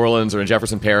New Orleans or in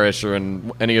Jefferson Parish or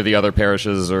in any of the other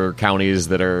parishes or counties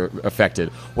that are affected.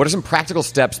 What are some practical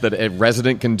steps that a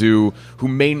resident can do who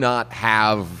may not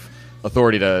have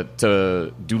authority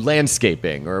to do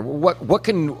landscaping? Or what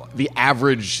can the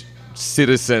average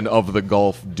citizen of the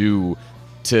Gulf do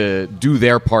to do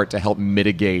their part to help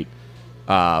mitigate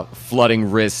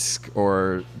flooding risk,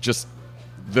 or just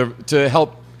to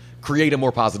help create a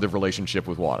more positive relationship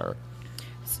with water?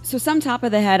 So some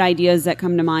top-of-the-head ideas that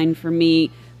come to mind for me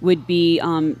would be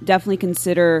definitely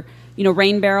consider,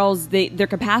 rain barrels. Their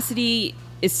capacity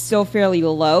is still fairly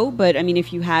low, but,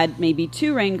 if you had maybe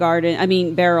 2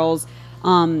 barrels,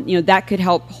 that could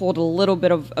help hold a little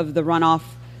bit of the runoff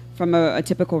from a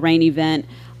typical rain event,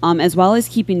 as well as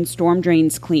keeping storm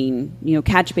drains clean.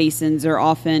 Catch basins are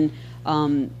often...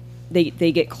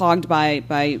 They get clogged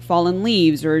by fallen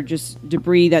leaves or just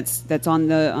debris that's on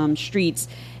the streets.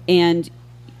 And,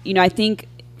 I think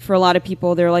for a lot of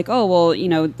people, they're like, oh,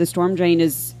 well, the storm drain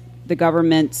is the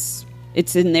government's,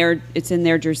 it's in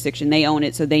their jurisdiction. They own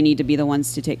it, so they need to be the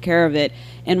ones to take care of it.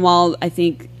 And while I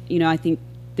think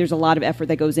there's a lot of effort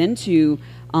that goes into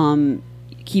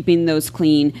keeping those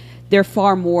clean, there are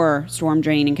far more storm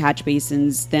drain and catch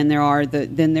basins than there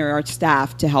are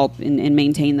staff to help and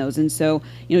maintain those. And so,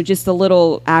 just a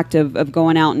little act of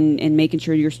going out and making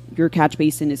sure your catch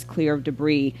basin is clear of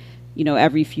debris,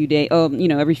 every few days,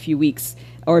 every few weeks,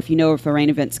 or if a rain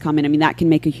event's coming, that can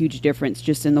make a huge difference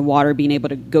just in the water being able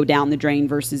to go down the drain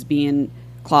versus being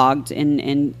clogged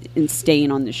and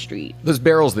staying on the street. Those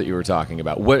barrels that you were talking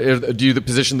about, do you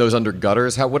position those under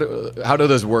gutters? How do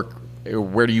those work?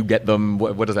 Where do you get them?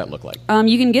 What does that look like?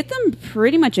 You can get them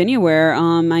pretty much anywhere.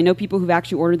 I know people who've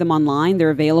actually ordered them online.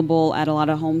 They're available at a lot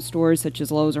of home stores such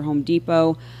as Lowe's or Home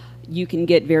Depot. You can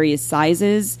get various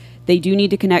sizes. They do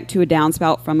need to connect to a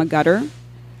downspout from a gutter.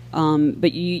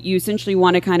 But you essentially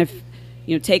want to kind of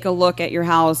take a look at your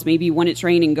house. Maybe when it's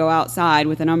raining, go outside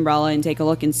with an umbrella and take a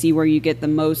look and see where you get the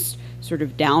most sort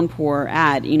of downpour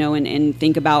at, and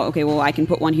think about, okay, well, I can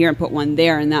put one here and put one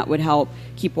there, and that would help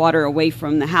keep water away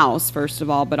from the house, first of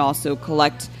all, but also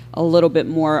collect a little bit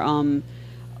more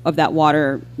of that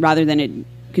water rather than it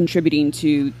contributing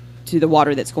to to the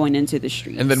water that's going into the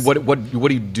streets. And then what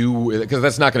do you do? Because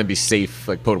that's not going to be safe,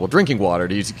 like potable drinking water.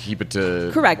 Do you keep it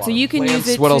to correct? So you can plants?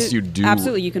 use it. What to, else do you do?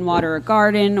 Absolutely, you can water a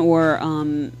garden or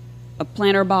a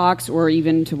planter box, or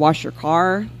even to wash your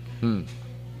car.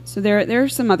 So there are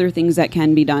some other things that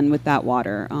can be done with that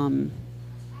water.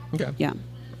 Okay. Yeah.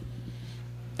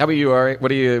 How about you, Ari? What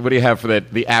do you have for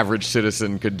that the average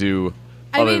citizen could do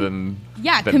than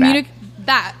that?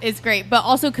 That is great, but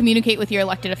also communicate with your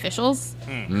elected officials,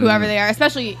 whoever they are,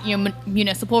 especially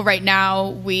municipal. Right now,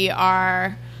 we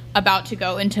are about to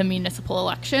go into municipal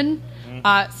election,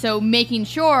 so making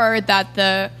sure that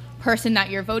the person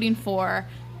that you're voting for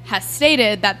has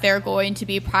stated that they're going to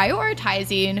be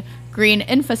prioritizing green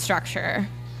infrastructure.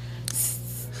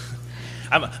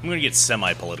 I'm going to get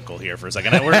semi-political here for a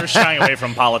second. We're shying away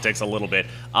from politics a little bit.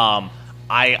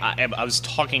 I was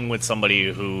talking with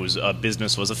somebody whose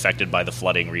business was affected by the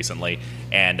flooding recently,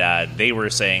 and they were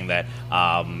saying that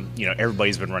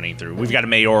everybody's been running through. We've got a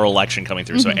mayoral election coming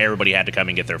through, so everybody had to come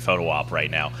and get their photo op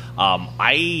right now.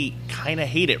 I kind of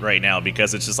hate it right now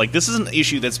because it's just like this is an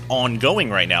issue that's ongoing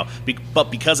right now,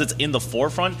 but because it's in the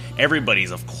forefront,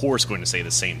 everybody's of course going to say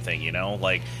the same thing,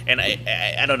 And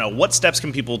I don't know, what steps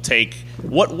can people take?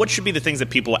 What should be the things that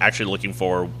people are actually looking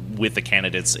for with the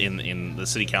candidates in the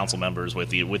city council members, with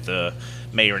the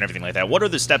mayor and everything like that? What are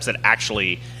the steps that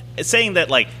actually saying that,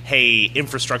 like, hey,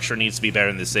 infrastructure needs to be better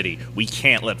in the city, we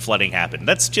can't let flooding happen?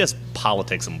 That's just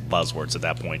politics and buzzwords at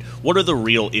that point. What are the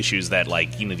real issues that,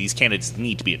 these candidates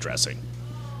need to be addressing?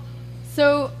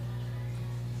 So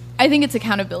I think it's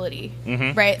accountability,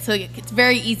 right? So it's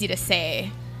very easy to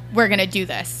say we're going to do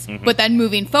this, but then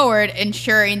moving forward,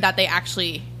 ensuring that they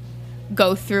actually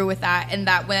go through with that, and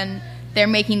that when they're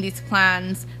making these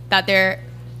plans, that they're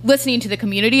listening to the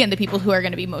community and the people who are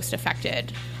going to be most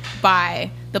affected by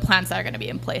the plans that are going to be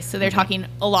in place. So they're talking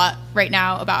a lot right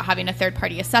now about having a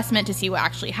third-party assessment to see what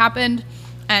actually happened.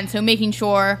 And so making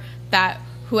sure that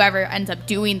whoever ends up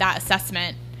doing that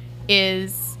assessment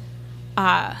is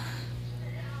nonpartisan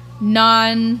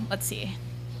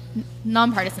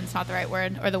is not the right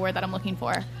word, or the word that I'm looking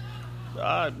for.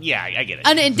 Yeah, I get it.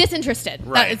 And disinterested.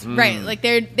 Right. That is right. Like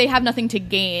they have nothing to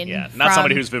gain. Yeah, not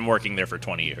somebody who's been working there for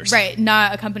 20 years. Right.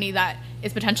 Not a company that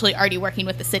is potentially already working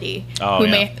with the city,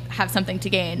 may have something to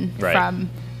gain from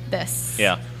this.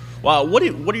 Yeah. Well, what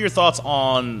are your thoughts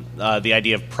on the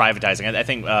idea of privatizing? I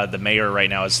think the mayor right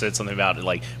now has said something about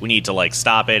we need to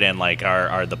stop it, and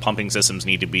our the pumping systems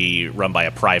need to be run by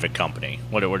a private company.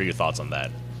 What are your thoughts on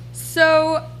that?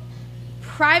 So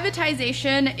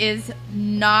privatization is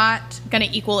not going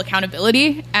to equal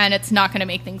accountability, and it's not going to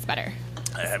make things better.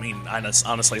 I mean,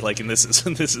 honestly, and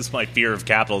this is my fear of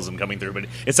capitalism coming through, but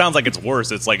it sounds like it's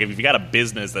worse. It's like if you got a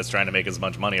business that's trying to make as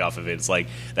much money off of it, it's like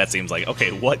that seems like,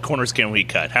 okay, what corners can we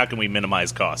cut? How can we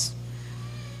minimize costs?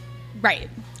 Right.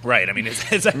 Right. I mean, is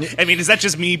that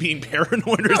just me being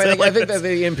paranoid? Or I think that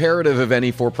the imperative of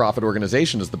any for-profit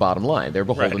organization is the bottom line. They're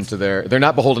beholden to they're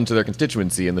not beholden to their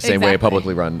constituency in the same way a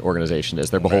publicly run organization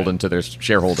is. They're beholden to their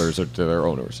shareholders or to their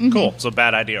owners. Cool. So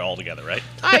bad idea altogether, right?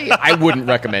 I wouldn't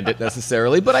recommend it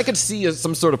necessarily, but I could see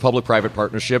some sort of public-private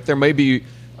partnership. There may be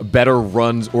better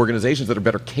run organizations that are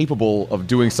better capable of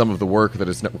doing some of the work that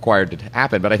is required to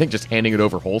happen, but I think just handing it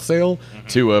over wholesale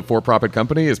to a for-profit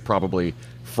company is probably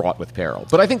fraught with peril.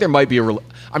 But I think there might be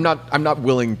I'm not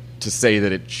willing to say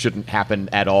that it shouldn't happen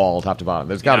at all, top to bottom.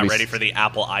 There's got to be ready for the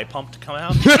Apple iPump to come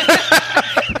out.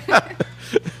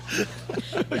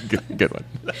 Good one.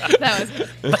 That was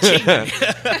good.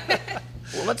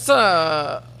 Well, let's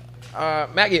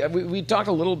Maggie. We talked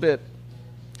a little bit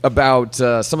about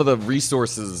some of the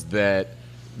resources that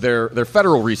they're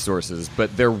federal resources,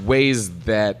 but they're ways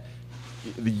that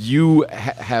you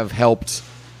have helped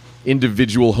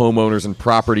individual homeowners and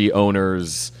property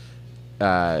owners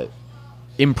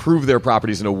improve their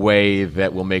properties in a way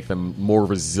that will make them more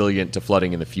resilient to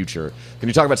flooding in the future. Can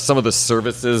you talk about some of the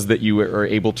services that you are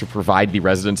able to provide the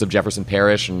residents of Jefferson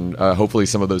Parish, and hopefully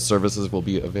some of those services will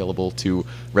be available to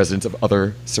residents of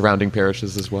other surrounding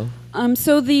parishes as well?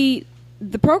 So the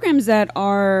programs that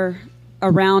are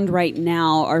around right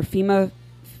now are FEMA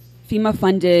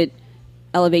funded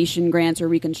elevation grants or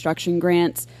reconstruction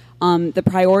grants. The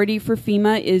priority for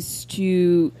FEMA is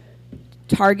to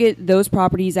target those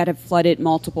properties that have flooded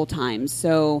multiple times.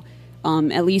 So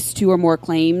at least 2 or more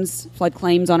flood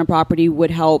claims on a property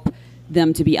would help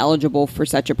them to be eligible for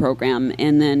such a program.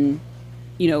 And then,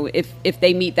 if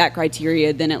they meet that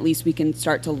criteria, then at least we can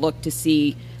start to look to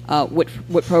see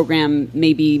what program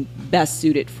may be best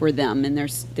suited for them and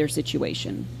their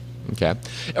situation. Okay.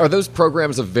 Are those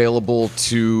programs available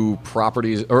to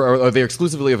properties, or are they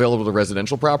exclusively available to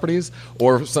residential properties?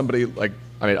 Or if somebody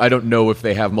I mean, I don't know if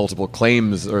they have multiple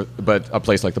claims, but a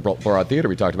place like the Broad Theater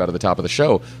we talked about at the top of the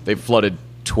show, they've flooded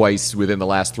twice within the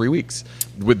last 3 weeks.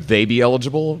 Would they be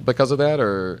eligible because of that,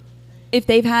 or? If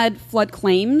they've had flood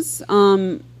claims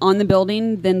on the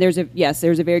building, then there's a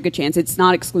very good chance. It's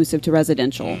not exclusive to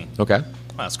residential. Okay.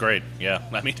 That's great. Yeah,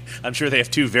 I mean, I'm sure they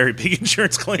have 2 very big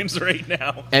insurance claims right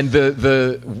now. And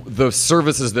the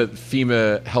services that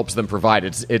FEMA helps them provide,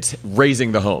 it's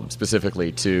raising the home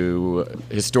specifically to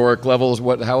historic levels.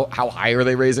 How high are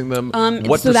they raising them?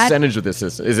 What percentage of this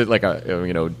is it like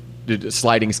a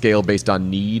sliding scale based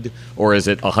on need, or is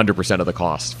it 100% of the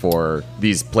cost for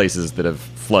these places that have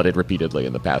flooded repeatedly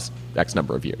in the past X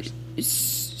number of years?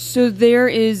 So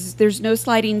there's no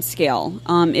sliding scale.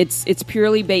 It's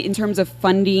purely in terms of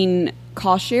funding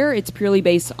cost share. It's purely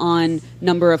based on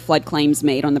number of flood claims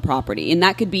made on the property, and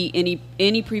that could be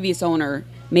any previous owner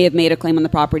may have made a claim on the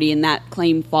property, and that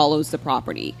claim follows the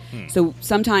property. So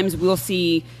sometimes we'll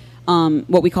see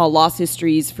what we call loss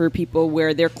histories for people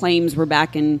where their claims were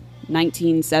back in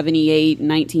 1978 and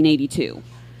 1982.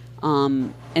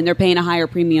 And they're paying a higher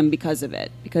premium because of it,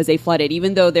 because they flooded.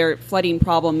 Even though their flooding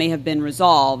problem may have been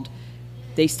resolved,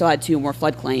 they still had 2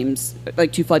 flood claims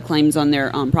on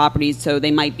their properties, so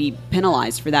they might be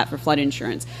penalized for that for flood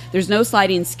insurance. There's no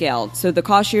sliding scale, so the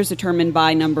cost share is determined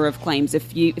by number of claims.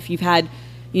 If you've had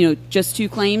just 2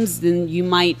 claims, then you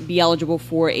might be eligible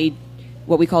for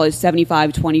what we call a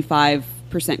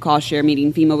 75-25% cost share,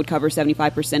 meaning FEMA would cover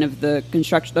 75% of the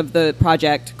construction of the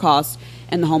project cost,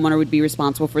 and the homeowner would be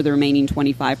responsible for the remaining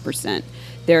 25%.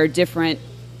 There are different.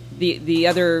 The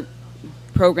other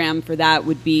program for that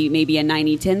would be maybe a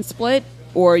 90-10 split,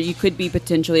 or you could be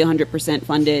potentially 100%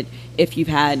 funded if you've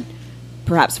had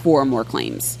perhaps 4 or more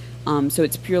claims. So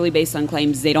it's purely based on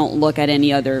claims. They don't look at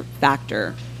any other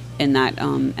factor in that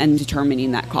and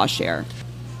determining that cost share.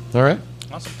 All right.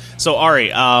 Awesome. So,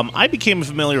 Ari, I became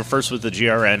familiar first with the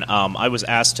GRN. I was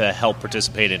asked to help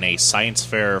participate in a science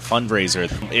fair fundraiser.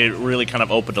 It really kind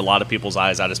of opened a lot of people's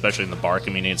eyes out, especially in the bar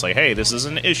community. It's like, hey, this is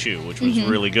an issue, which was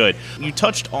really good. You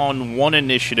touched on one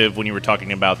initiative when you were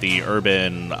talking about the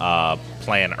urban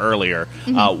plan earlier.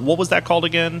 What was that called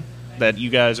again that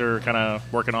you guys are kind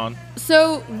of working on?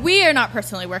 So we are not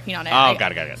personally working on it. Oh,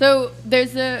 got it. So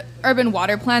there's the urban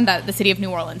water plan that the city of New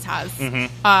Orleans has.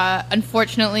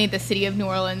 Unfortunately, the city of New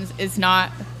Orleans is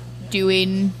not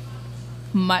doing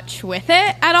much with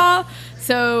it at all.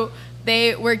 So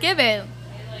they were given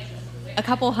a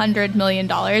couple $100 million,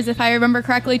 if I remember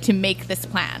correctly, to make this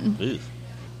plan. Ew.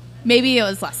 Maybe it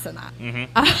was less than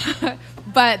that.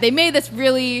 But they made this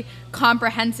really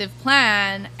comprehensive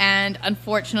plan and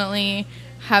unfortunately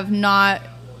have not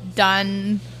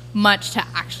done much to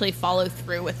actually follow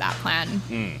through with that plan,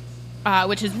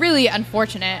 which is really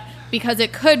unfortunate because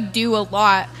it could do a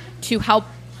lot to help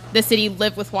the city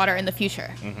live with water in the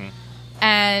future.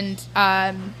 And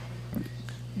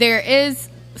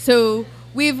so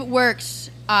we've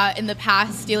worked in the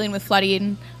past dealing with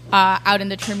flooding out in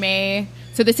the Treme.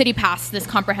 So the city passed this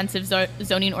comprehensive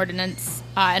zoning ordinance,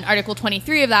 and Article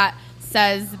 23 of that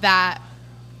says that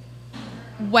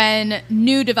when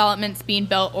new developments being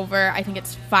built over, I think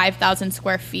it's 5,000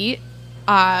 square feet,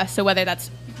 so whether that's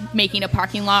making a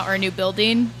parking lot or a new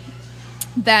building,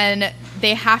 then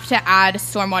they have to add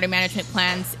stormwater management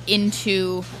plans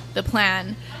into the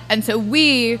plan. And so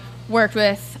we worked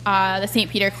with the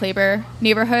St. Peter Claver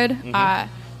neighborhood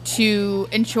to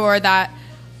ensure that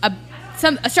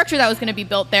a structure that was going to be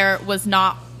built there was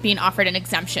not being offered an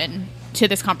exemption to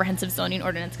this comprehensive zoning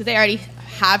ordinance because they already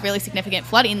have really significant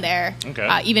flooding there,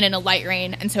 even in a light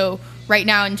rain. And so right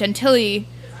now in Gentilly,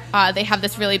 they have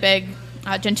this really big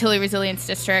Gentilly Resilience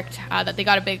District that they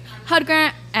got a big HUD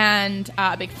grant and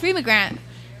a big FEMA grant,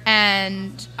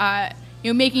 and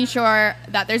making sure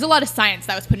that there's a lot of science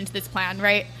that was put into this plan,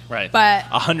 right? Right. But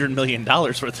 $100 million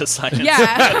worth of science.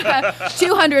 Yeah.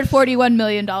 $241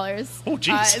 million is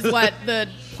what the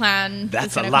plan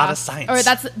That's is a lot cost. of science. Or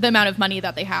that's the amount of money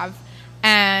that they have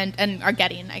and are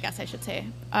getting, I guess I should say.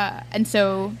 And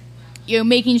so,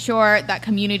 making sure that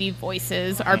community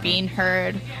voices are being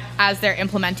heard as they're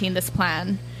implementing this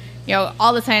plan.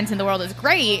 All the science in the world is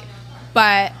great,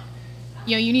 but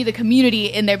you need the community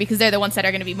in there because they're the ones that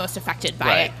are going to be most affected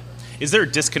by it. Is there a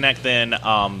disconnect then,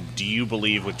 do you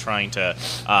believe, with trying to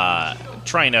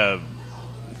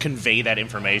convey that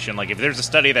information? Like if there's a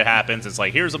study that happens, it's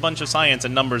like, here's a bunch of science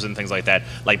and numbers and things like that,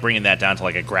 like bringing that down to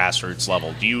like a grassroots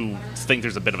level. Do you think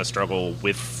there's a bit of a struggle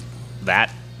with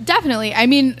that? Definitely. I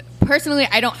mean, personally,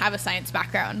 I don't have a science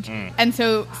background. And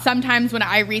so sometimes when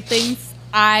I read things,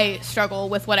 I struggle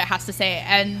with what it has to say.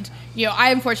 And,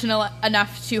 I am fortunate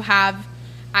enough to have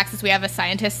access. We have a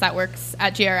scientist that works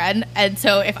at GRN, and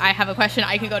so if I have a question,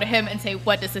 I can go to him and say,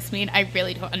 what does this mean? I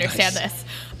really don't understand this.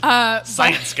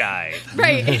 Science guy.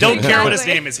 Right. Don't care what his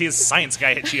name is. He's science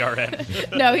guy at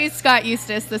GRN. No, he's Scott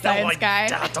Eustace, the science guy.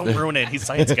 Don't ruin it. He's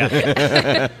science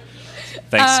guy.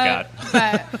 Thanks, Scott.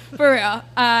 But for real.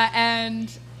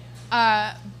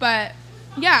 But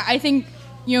yeah, I think,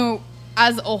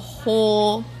 as a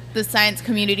whole, the science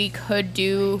community could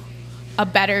do a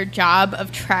better job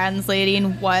of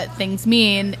translating what things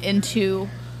mean into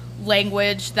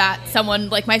language that someone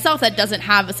like myself that doesn't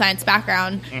have a science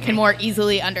background can more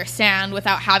easily understand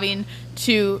without having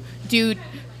to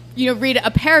read a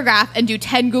paragraph and do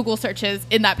 10 Google searches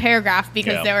in that paragraph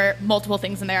because there are multiple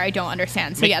things in there I don't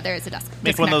understand. So there is a disconnect.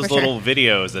 Make one of those little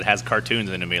videos that has cartoons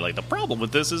in it. Be like, the problem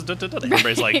with this is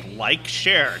everybody's like,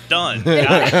 share, done.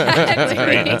 Got it. That's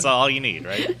great. That's all you need,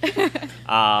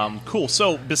 right? Cool.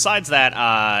 So besides that,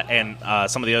 and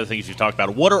some of the other things you talked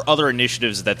about, what are other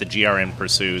initiatives that the GRN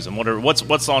pursues, and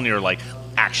what's on your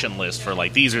action list for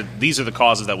these are the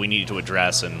causes that we need to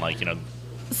address, and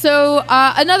So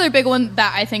another big one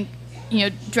that I think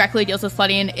directly deals with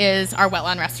flooding is our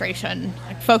wetland restoration,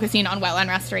 focusing on wetland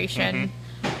restoration.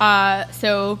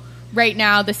 So right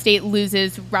now the state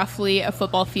loses roughly a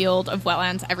football field of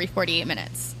wetlands every 48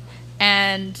 minutes,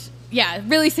 and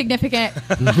really significant.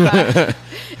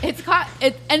 It's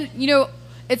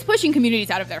pushing communities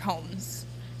out of their homes,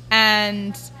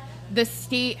 and the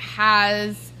state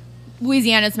has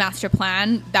Louisiana's master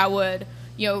plan that would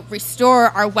restore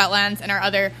our wetlands and our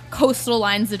other coastal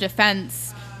lines of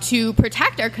defense to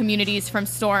protect our communities from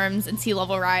storms and sea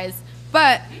level rise.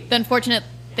 But the unfortunate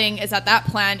thing is that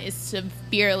plan is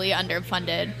severely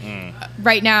underfunded.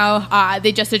 Right now,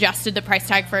 they just adjusted the price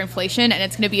tag for inflation, and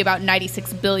it's going to be about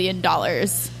 $96 billion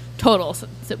total, so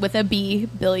with a B,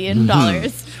 $billion.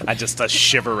 I just a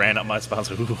shiver ran up my spine.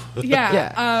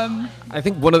 I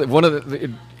think one of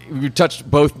the you touched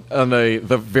both on the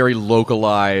very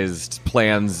localized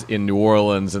plans in New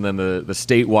Orleans and then the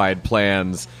statewide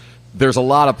plans. There's a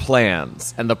lot of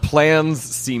plans, and the plans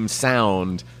seem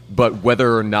sound, but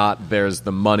whether or not there's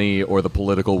the money or the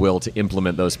political will to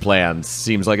implement those plans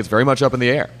seems like it's very much up in the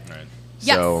air. Right.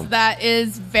 Yes, that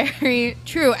is very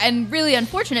true and really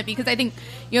unfortunate, because I think,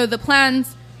 the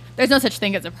plans, there's no such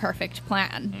thing as a perfect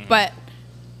plan, but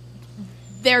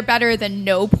they're better than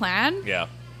no plan. Yeah.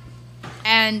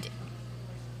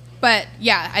 But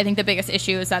I think the biggest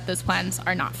issue is that those plans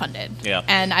are not funded. Yeah.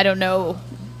 And I don't know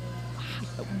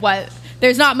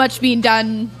there's not much being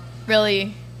done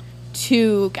really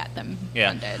to get them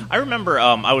funded. I remember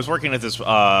I was working at this,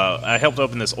 I helped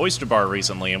open this oyster bar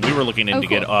recently, and we were looking into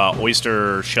get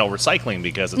oyster shell recycling,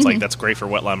 because it's that's great for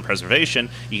wetland preservation.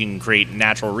 You can create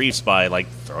natural reefs by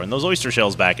throwing those oyster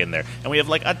shells back in there. And we have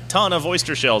a ton of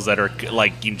oyster shells that are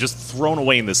just thrown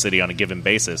away in the city on a given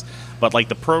basis. But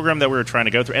the program that we were trying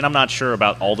to go through, and I'm not sure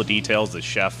about all the details, the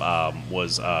chef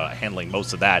was handling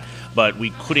most of that, but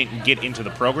we couldn't get into the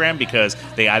program because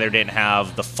they either didn't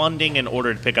have the funding in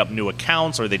order to pick up new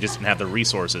accounts, or they just didn't have the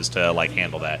resources to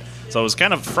handle that. So it was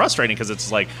kind of frustrating, because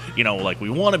it's we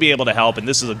want to be able to help, and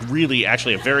this is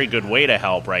actually a very good way to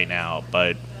help right now,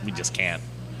 but we just can't.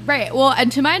 Right. Well,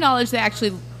 and to my knowledge, they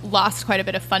actually lost quite a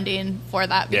bit of funding for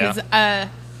that, because a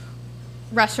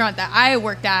restaurant that I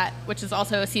worked at, which is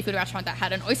also a seafood restaurant that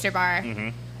had an oyster bar,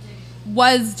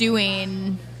 was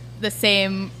doing the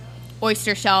same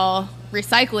oyster shell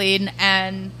recycling,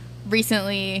 and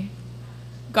recently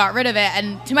got rid of it.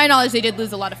 And to my knowledge, they did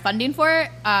lose a lot of funding for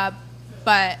it,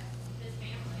 but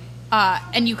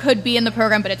you could be in the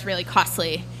program, but it's really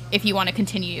costly if you want to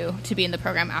continue to be in the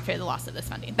program after the loss of this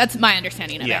funding. That's my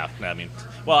understanding of it. Yeah,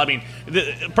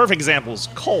 the perfect example is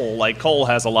Cole. Cole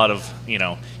has a lot of,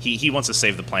 he wants to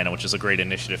save the planet, which is a great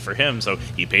initiative for him. So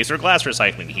he pays for glass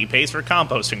recycling, he pays for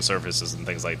composting services and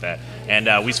things like that.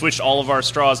 And we switched all of our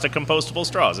straws to compostable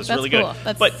straws. That's really cool.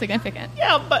 good. That's significant.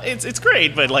 Yeah, but it's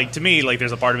great. But to me,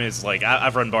 there's a part of me that's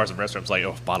I've run bars and restaurants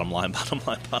bottom line.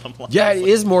 Yeah, it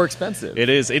is more expensive. It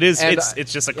is. And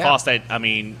it's just a cost that,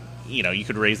 you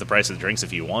could raise the price of the drinks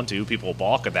if you want to. People will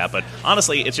balk at that. But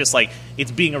honestly, it's just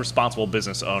it's being a responsible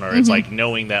business owner. It's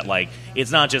knowing that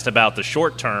it's not just about the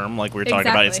short term, like we were talking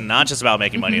about. It's not just about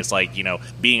making money. It's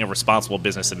being a responsible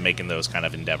business and making those kind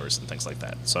of endeavors and things like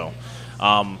that. So,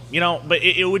 but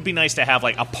it would be nice to have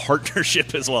a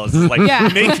partnership as well.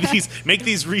 It's make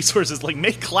these resources,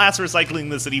 make glass recycling in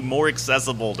the city more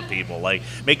accessible to people.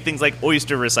 Make things like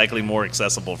oyster recycling more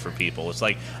accessible for people. It's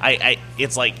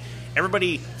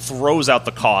everybody throws out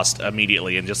the cost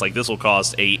immediately and just like, this will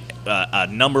cost a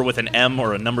number with an M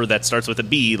or a number that starts with a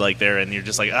B, like there, and you're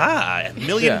just like, a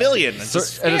million billion. It's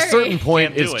just at a certain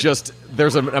point, Can't do it's it. just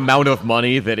there's an amount of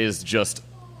money that is just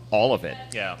all of it.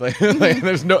 Yeah.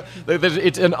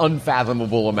 It's an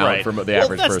unfathomable amount for the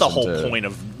average person. That's the whole point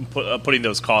of putting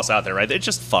those costs out there, right? It's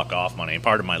just fuck off money.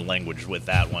 Pardon my language with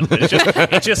that one. But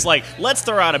it's just like, let's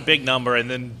throw out a big number, and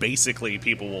then basically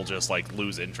people will just like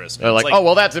lose interest. They're like, oh,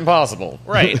 well, that's impossible.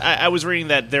 Right. I was reading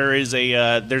that there's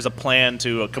a plan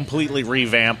to completely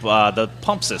revamp the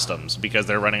pump systems because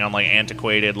they're running on like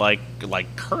antiquated like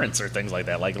currents or things like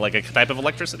that, like a type of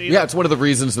electricity. Yeah, it's one of the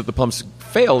reasons that the pumps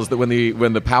fail is that when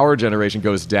the power generation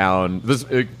goes down,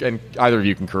 and either of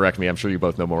you can correct me, I'm sure you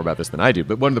both know more about this than I do,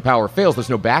 but when the power fails, there's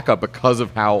no backup because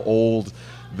of how old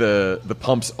the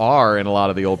pumps are in a lot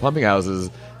of the old pumping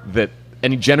houses, that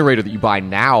any generator that you buy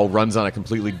now runs on a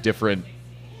completely different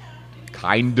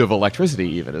kind of electricity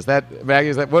even. Is that,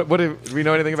 Maggie, what do we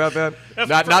know anything about that?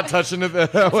 Not touching it.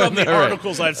 From the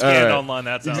articles I've scanned online,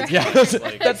 that sounds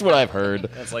that's what I've heard.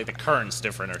 That's like the current's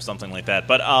different or something like that.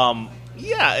 But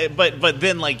yeah, but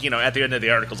then like, at the end of the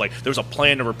article, like there's a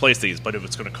plan to replace these, but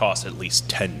it's going to cost at least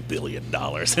 $10 billion.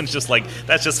 And it's just like,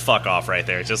 that's just fuck off right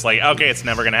there. It's just like, okay, it's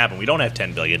never going to happen. We don't have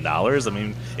 $10 billion. I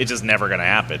mean, it's just never going to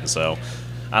happen. So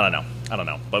I don't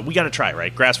know. But we got to try,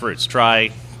 right? Grassroots,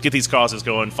 try, get these causes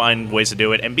going, find ways to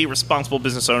do it, and be responsible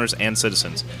business owners and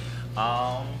citizens.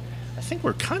 I think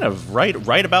we're kind of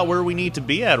right about where we need to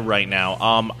be at right now.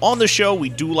 On the show, we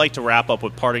do like to wrap up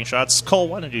with parting shots. Cole,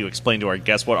 why don't you explain to our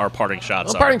guests what our parting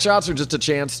shots are? Parting shots are just a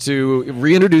chance to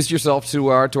reintroduce yourself to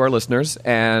our listeners,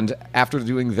 and after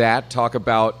doing that, talk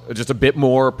about just a bit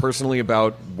more personally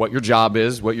about what your job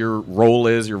is, what your role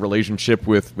is, your relationship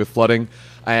with flooding,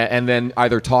 and then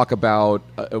either talk about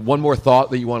one more thought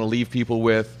that you want to leave people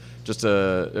with, just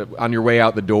on your way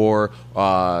out the door,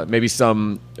 maybe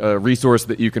some resource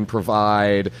that you can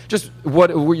provide. Just what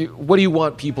do you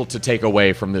want people to take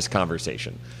away from this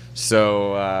conversation?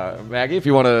 So, Maggie, if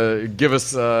you want to give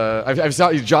us, I saw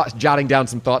you jotting down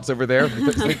some thoughts over there.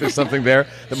 I think there's something there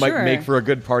that might make for a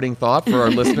good parting thought for our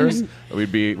listeners.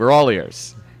 We're all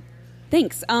ears.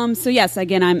 Thanks. So yes,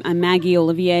 again, I'm Maggie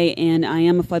Olivier, and I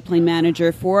am a floodplain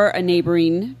manager for a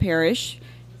neighboring parish.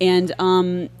 And,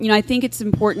 I think it's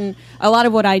important. A lot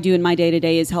of what I do in my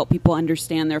day-to-day is help people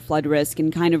understand their flood risk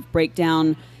and kind of break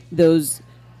down those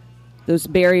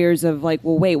barriers of like,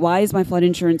 well, wait, why is my flood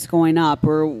insurance going up?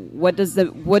 Or what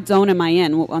zone am I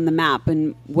in on the map?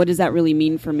 And what does that really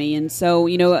mean for me? And so,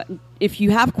 if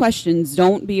you have questions,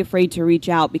 don't be afraid to reach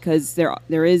out, because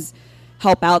there is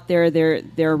help out there. There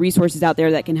are resources out there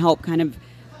that can help kind of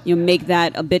make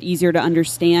that a bit easier to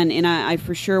understand. And I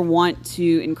for sure want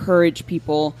to encourage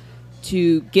people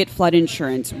to get flood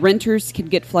insurance. Renters can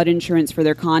get flood insurance for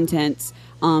their contents,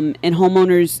 and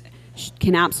homeowners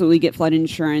can absolutely get flood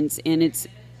insurance. And it's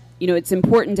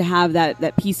important to have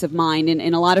that peace of mind.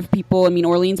 And a lot of people,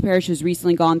 Orleans Parish has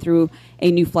recently gone through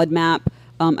a new flood map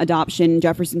adoption.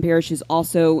 Jefferson Parish is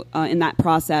also in that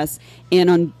process.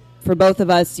 And for both of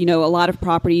us, a lot of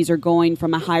properties are going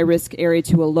from a high-risk area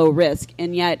to a low-risk.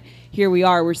 And yet, here we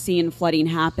are, we're seeing flooding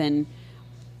happen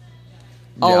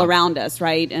all around us,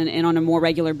 right? And on a more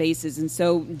regular basis. And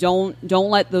so don't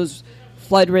let those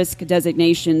flood risk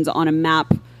designations on a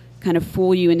map kind of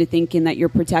fool you into thinking that you're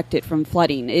protected from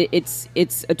flooding. It's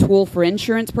a tool for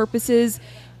insurance purposes,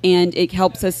 and it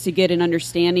helps us to get an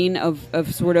understanding of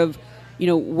sort of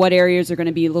what areas are going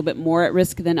to be a little bit more at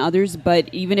risk than others.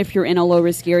 But even if you're in a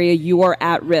low-risk area, you are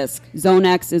at risk. Zone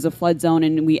X is a flood zone,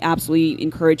 and we absolutely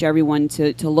encourage everyone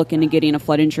to look into getting a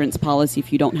flood insurance policy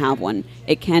if you don't have one.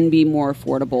 It can be more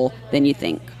affordable than you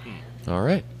think. All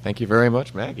right. Thank you very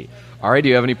much, Maggie. All right. Do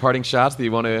you have any parting shots that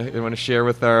you want to share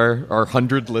with our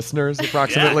 100 listeners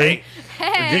approximately?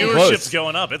 Hey. Viewership's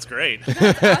going up. It's great.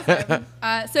 That's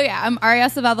awesome. I'm Ariadne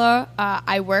Acevedo.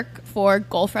 I work for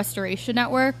Gulf Restoration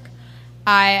Network.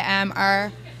 I am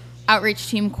our outreach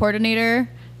team coordinator,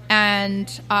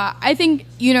 and I think,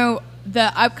 the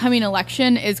upcoming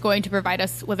election is going to provide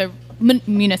us with a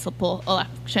municipal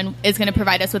election is going to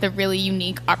provide us with a really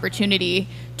unique opportunity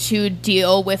to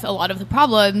deal with a lot of the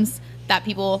problems that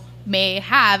people may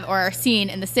have or are seeing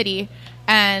in the city.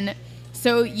 And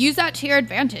so use that to your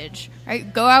advantage,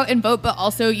 right? Go out and vote, but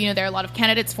also, there are a lot of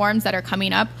candidates forums that are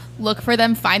coming up. Look for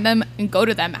them, find them, and go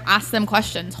to them. Ask them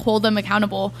questions. Hold them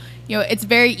accountable. It's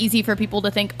very easy for people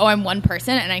to think, oh, I'm one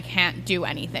person and I can't do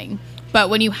anything. But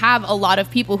when you have a lot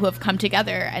of people who have come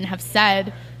together and have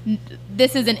said,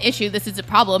 this is an issue, this is a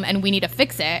problem, and we need to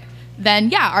fix it,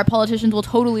 then, our politicians will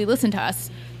totally listen to us.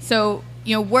 So,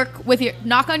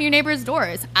 knock on your neighbors'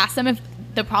 doors. Ask them if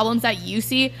the problems that you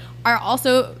see are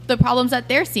also the problems that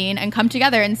they're seeing, and come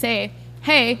together and say,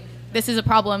 hey, this is a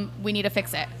problem, we need to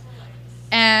fix it.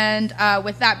 And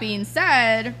with that being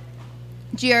said,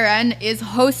 GRN is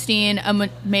hosting a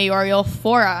mayoral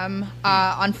forum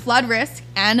on flood risk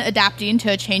and adapting to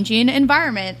a changing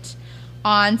environment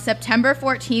on September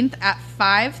 14th at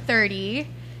 5:30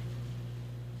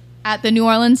 at the New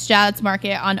Orleans Jazz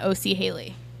Market on O.C.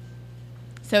 Haley.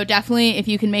 So definitely, if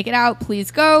you can make it out,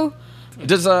 please go.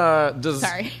 Does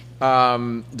Sorry.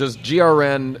 Does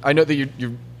GRN? I know that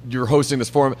you're hosting this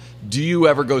forum. Do you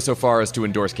ever go so far as to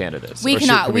endorse candidates? We Or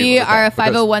cannot. should We are a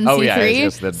 501c3. Oh, yeah,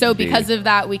 yes, that'd so be- because of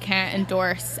that, we can't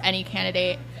endorse any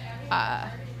candidate.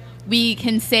 We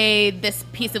can say this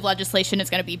piece of legislation is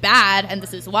going to be bad, and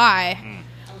this is why.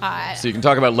 So you can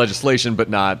talk about legislation, but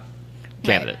not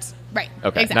candidates. Right.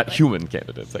 Okay, Exactly. not human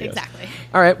candidates, I guess. Exactly.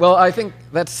 All right, well, I think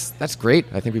that's great.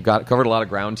 I think we've covered a lot of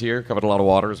ground here, covered a lot of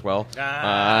water as well.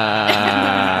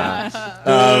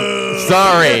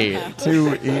 Sorry,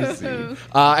 too easy.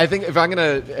 I think if I'm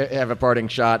going to have a parting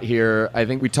shot here, I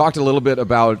think we talked a little bit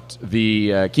about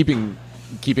the keeping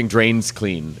drains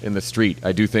clean in the street.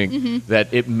 I do think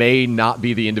that it may not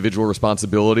be the individual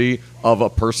responsibility of a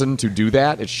person to do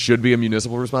that. It should be a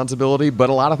municipal responsibility, but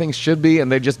a lot of things should be,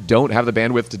 and they just don't have the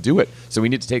bandwidth to do it. So we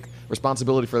need to take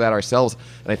responsibility for that ourselves.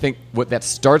 And I think what that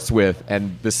starts with,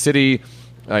 and the city,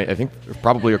 I think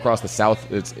probably across the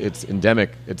South, it's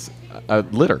endemic. It's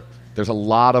litter. There's a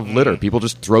lot of litter. People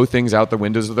just throw things out the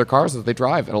windows of their cars as they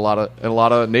drive in a lot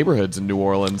of neighborhoods in New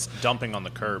Orleans. Dumping on the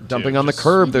curb. The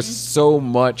curb. There's so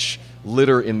much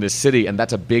litter in this city, and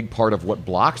that's a big part of what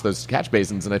blocks those catch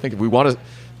basins. And I think if we want to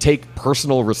take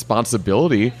personal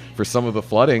responsibility for some of the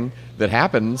flooding that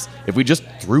happens, if we just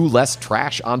threw less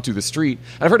trash onto the street.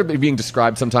 And I've heard it being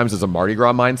described sometimes as a Mardi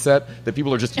Gras mindset, that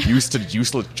people are just used to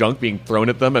useless junk being thrown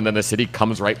at them, and then the city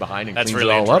comes right behind and That's cleans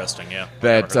really it all up. interesting, yeah.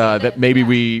 That maybe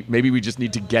we just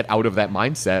need to get out of that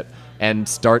mindset and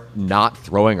start not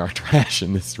throwing our trash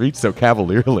in the street so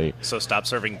cavalierly. So stop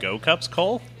serving Go Cups,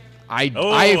 Cole? I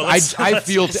let's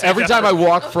feel say every that. time I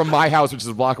walk from my house, which is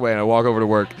a block away, and I walk over to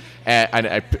work, and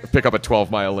I pick up a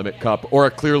 12-mile limit cup, or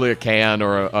clearly a can,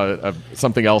 or a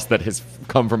something else that has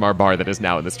come from our bar that is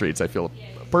now in the streets. I feel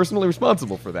personally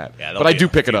responsible for that, Yeah, but I do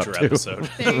pick it up future too. episode.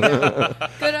 There you go.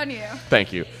 Good on you.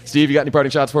 Thank you, Steve. You got any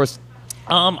parting shots for us?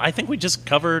 I think we just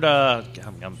covered. I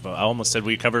almost said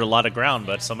we covered a lot of ground,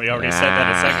 but somebody already said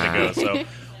that a second ago. So.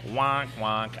 Wonk,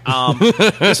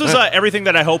 wonk. This was everything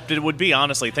that I hoped it would be,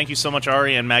 honestly. Thank you so much,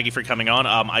 Ari and Maggie, for coming on.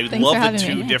 I Thanks love for the having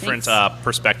two me. Yeah, different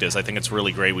perspectives. I think it's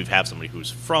really great. We've had somebody who's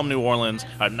from New Orleans,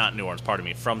 not New Orleans, pardon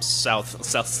me, from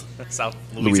South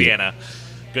Louisiana.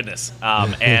 Goodness.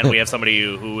 And we have somebody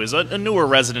who is a newer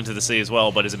resident of the city as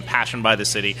well, but is impassioned by the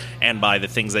city and by the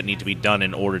things that need to be done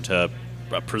in order to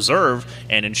preserve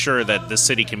and ensure that the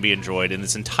city can be enjoyed, and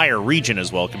this entire region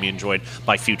as well can be enjoyed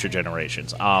by future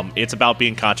generations. It's about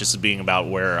being conscious of being about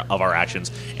aware of our actions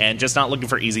and just not looking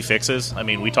for easy fixes. I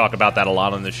mean, we talk about that a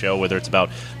lot on the show, whether it's about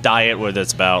diet, whether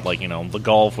it's about the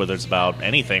golf, whether it's about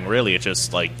anything really. It's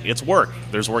just it's work.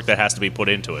 There's work that has to be put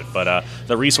into it, but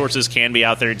the resources can be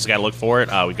out there. You just got to look for it.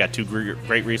 We've got two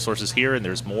great resources here, and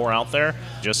there's more out there.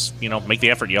 Just make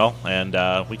the effort, y'all, and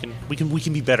we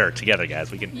can be better together, guys.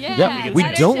 We can. Yeah. We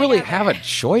Better don't really together. have a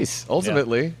choice.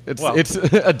 Ultimately, Well- it's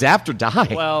adapt or die.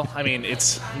 Well, I mean,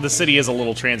 the city is a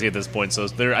little transient at this point, so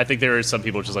I think there are some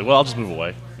people just I'll just move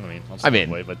away. I'll move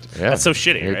away, but yeah. that's so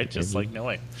shitty, It- right? Just no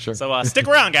way. Sure. So stick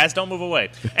around, guys. Don't move away.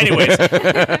 Anyways,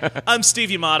 I'm Steve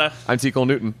Yamada. I'm T. Cole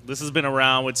Newton. This has been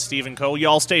Around with Steve and Cole.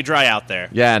 Y'all stay dry out there.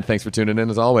 Yeah, and thanks for tuning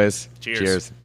in as always. Cheers. Cheers.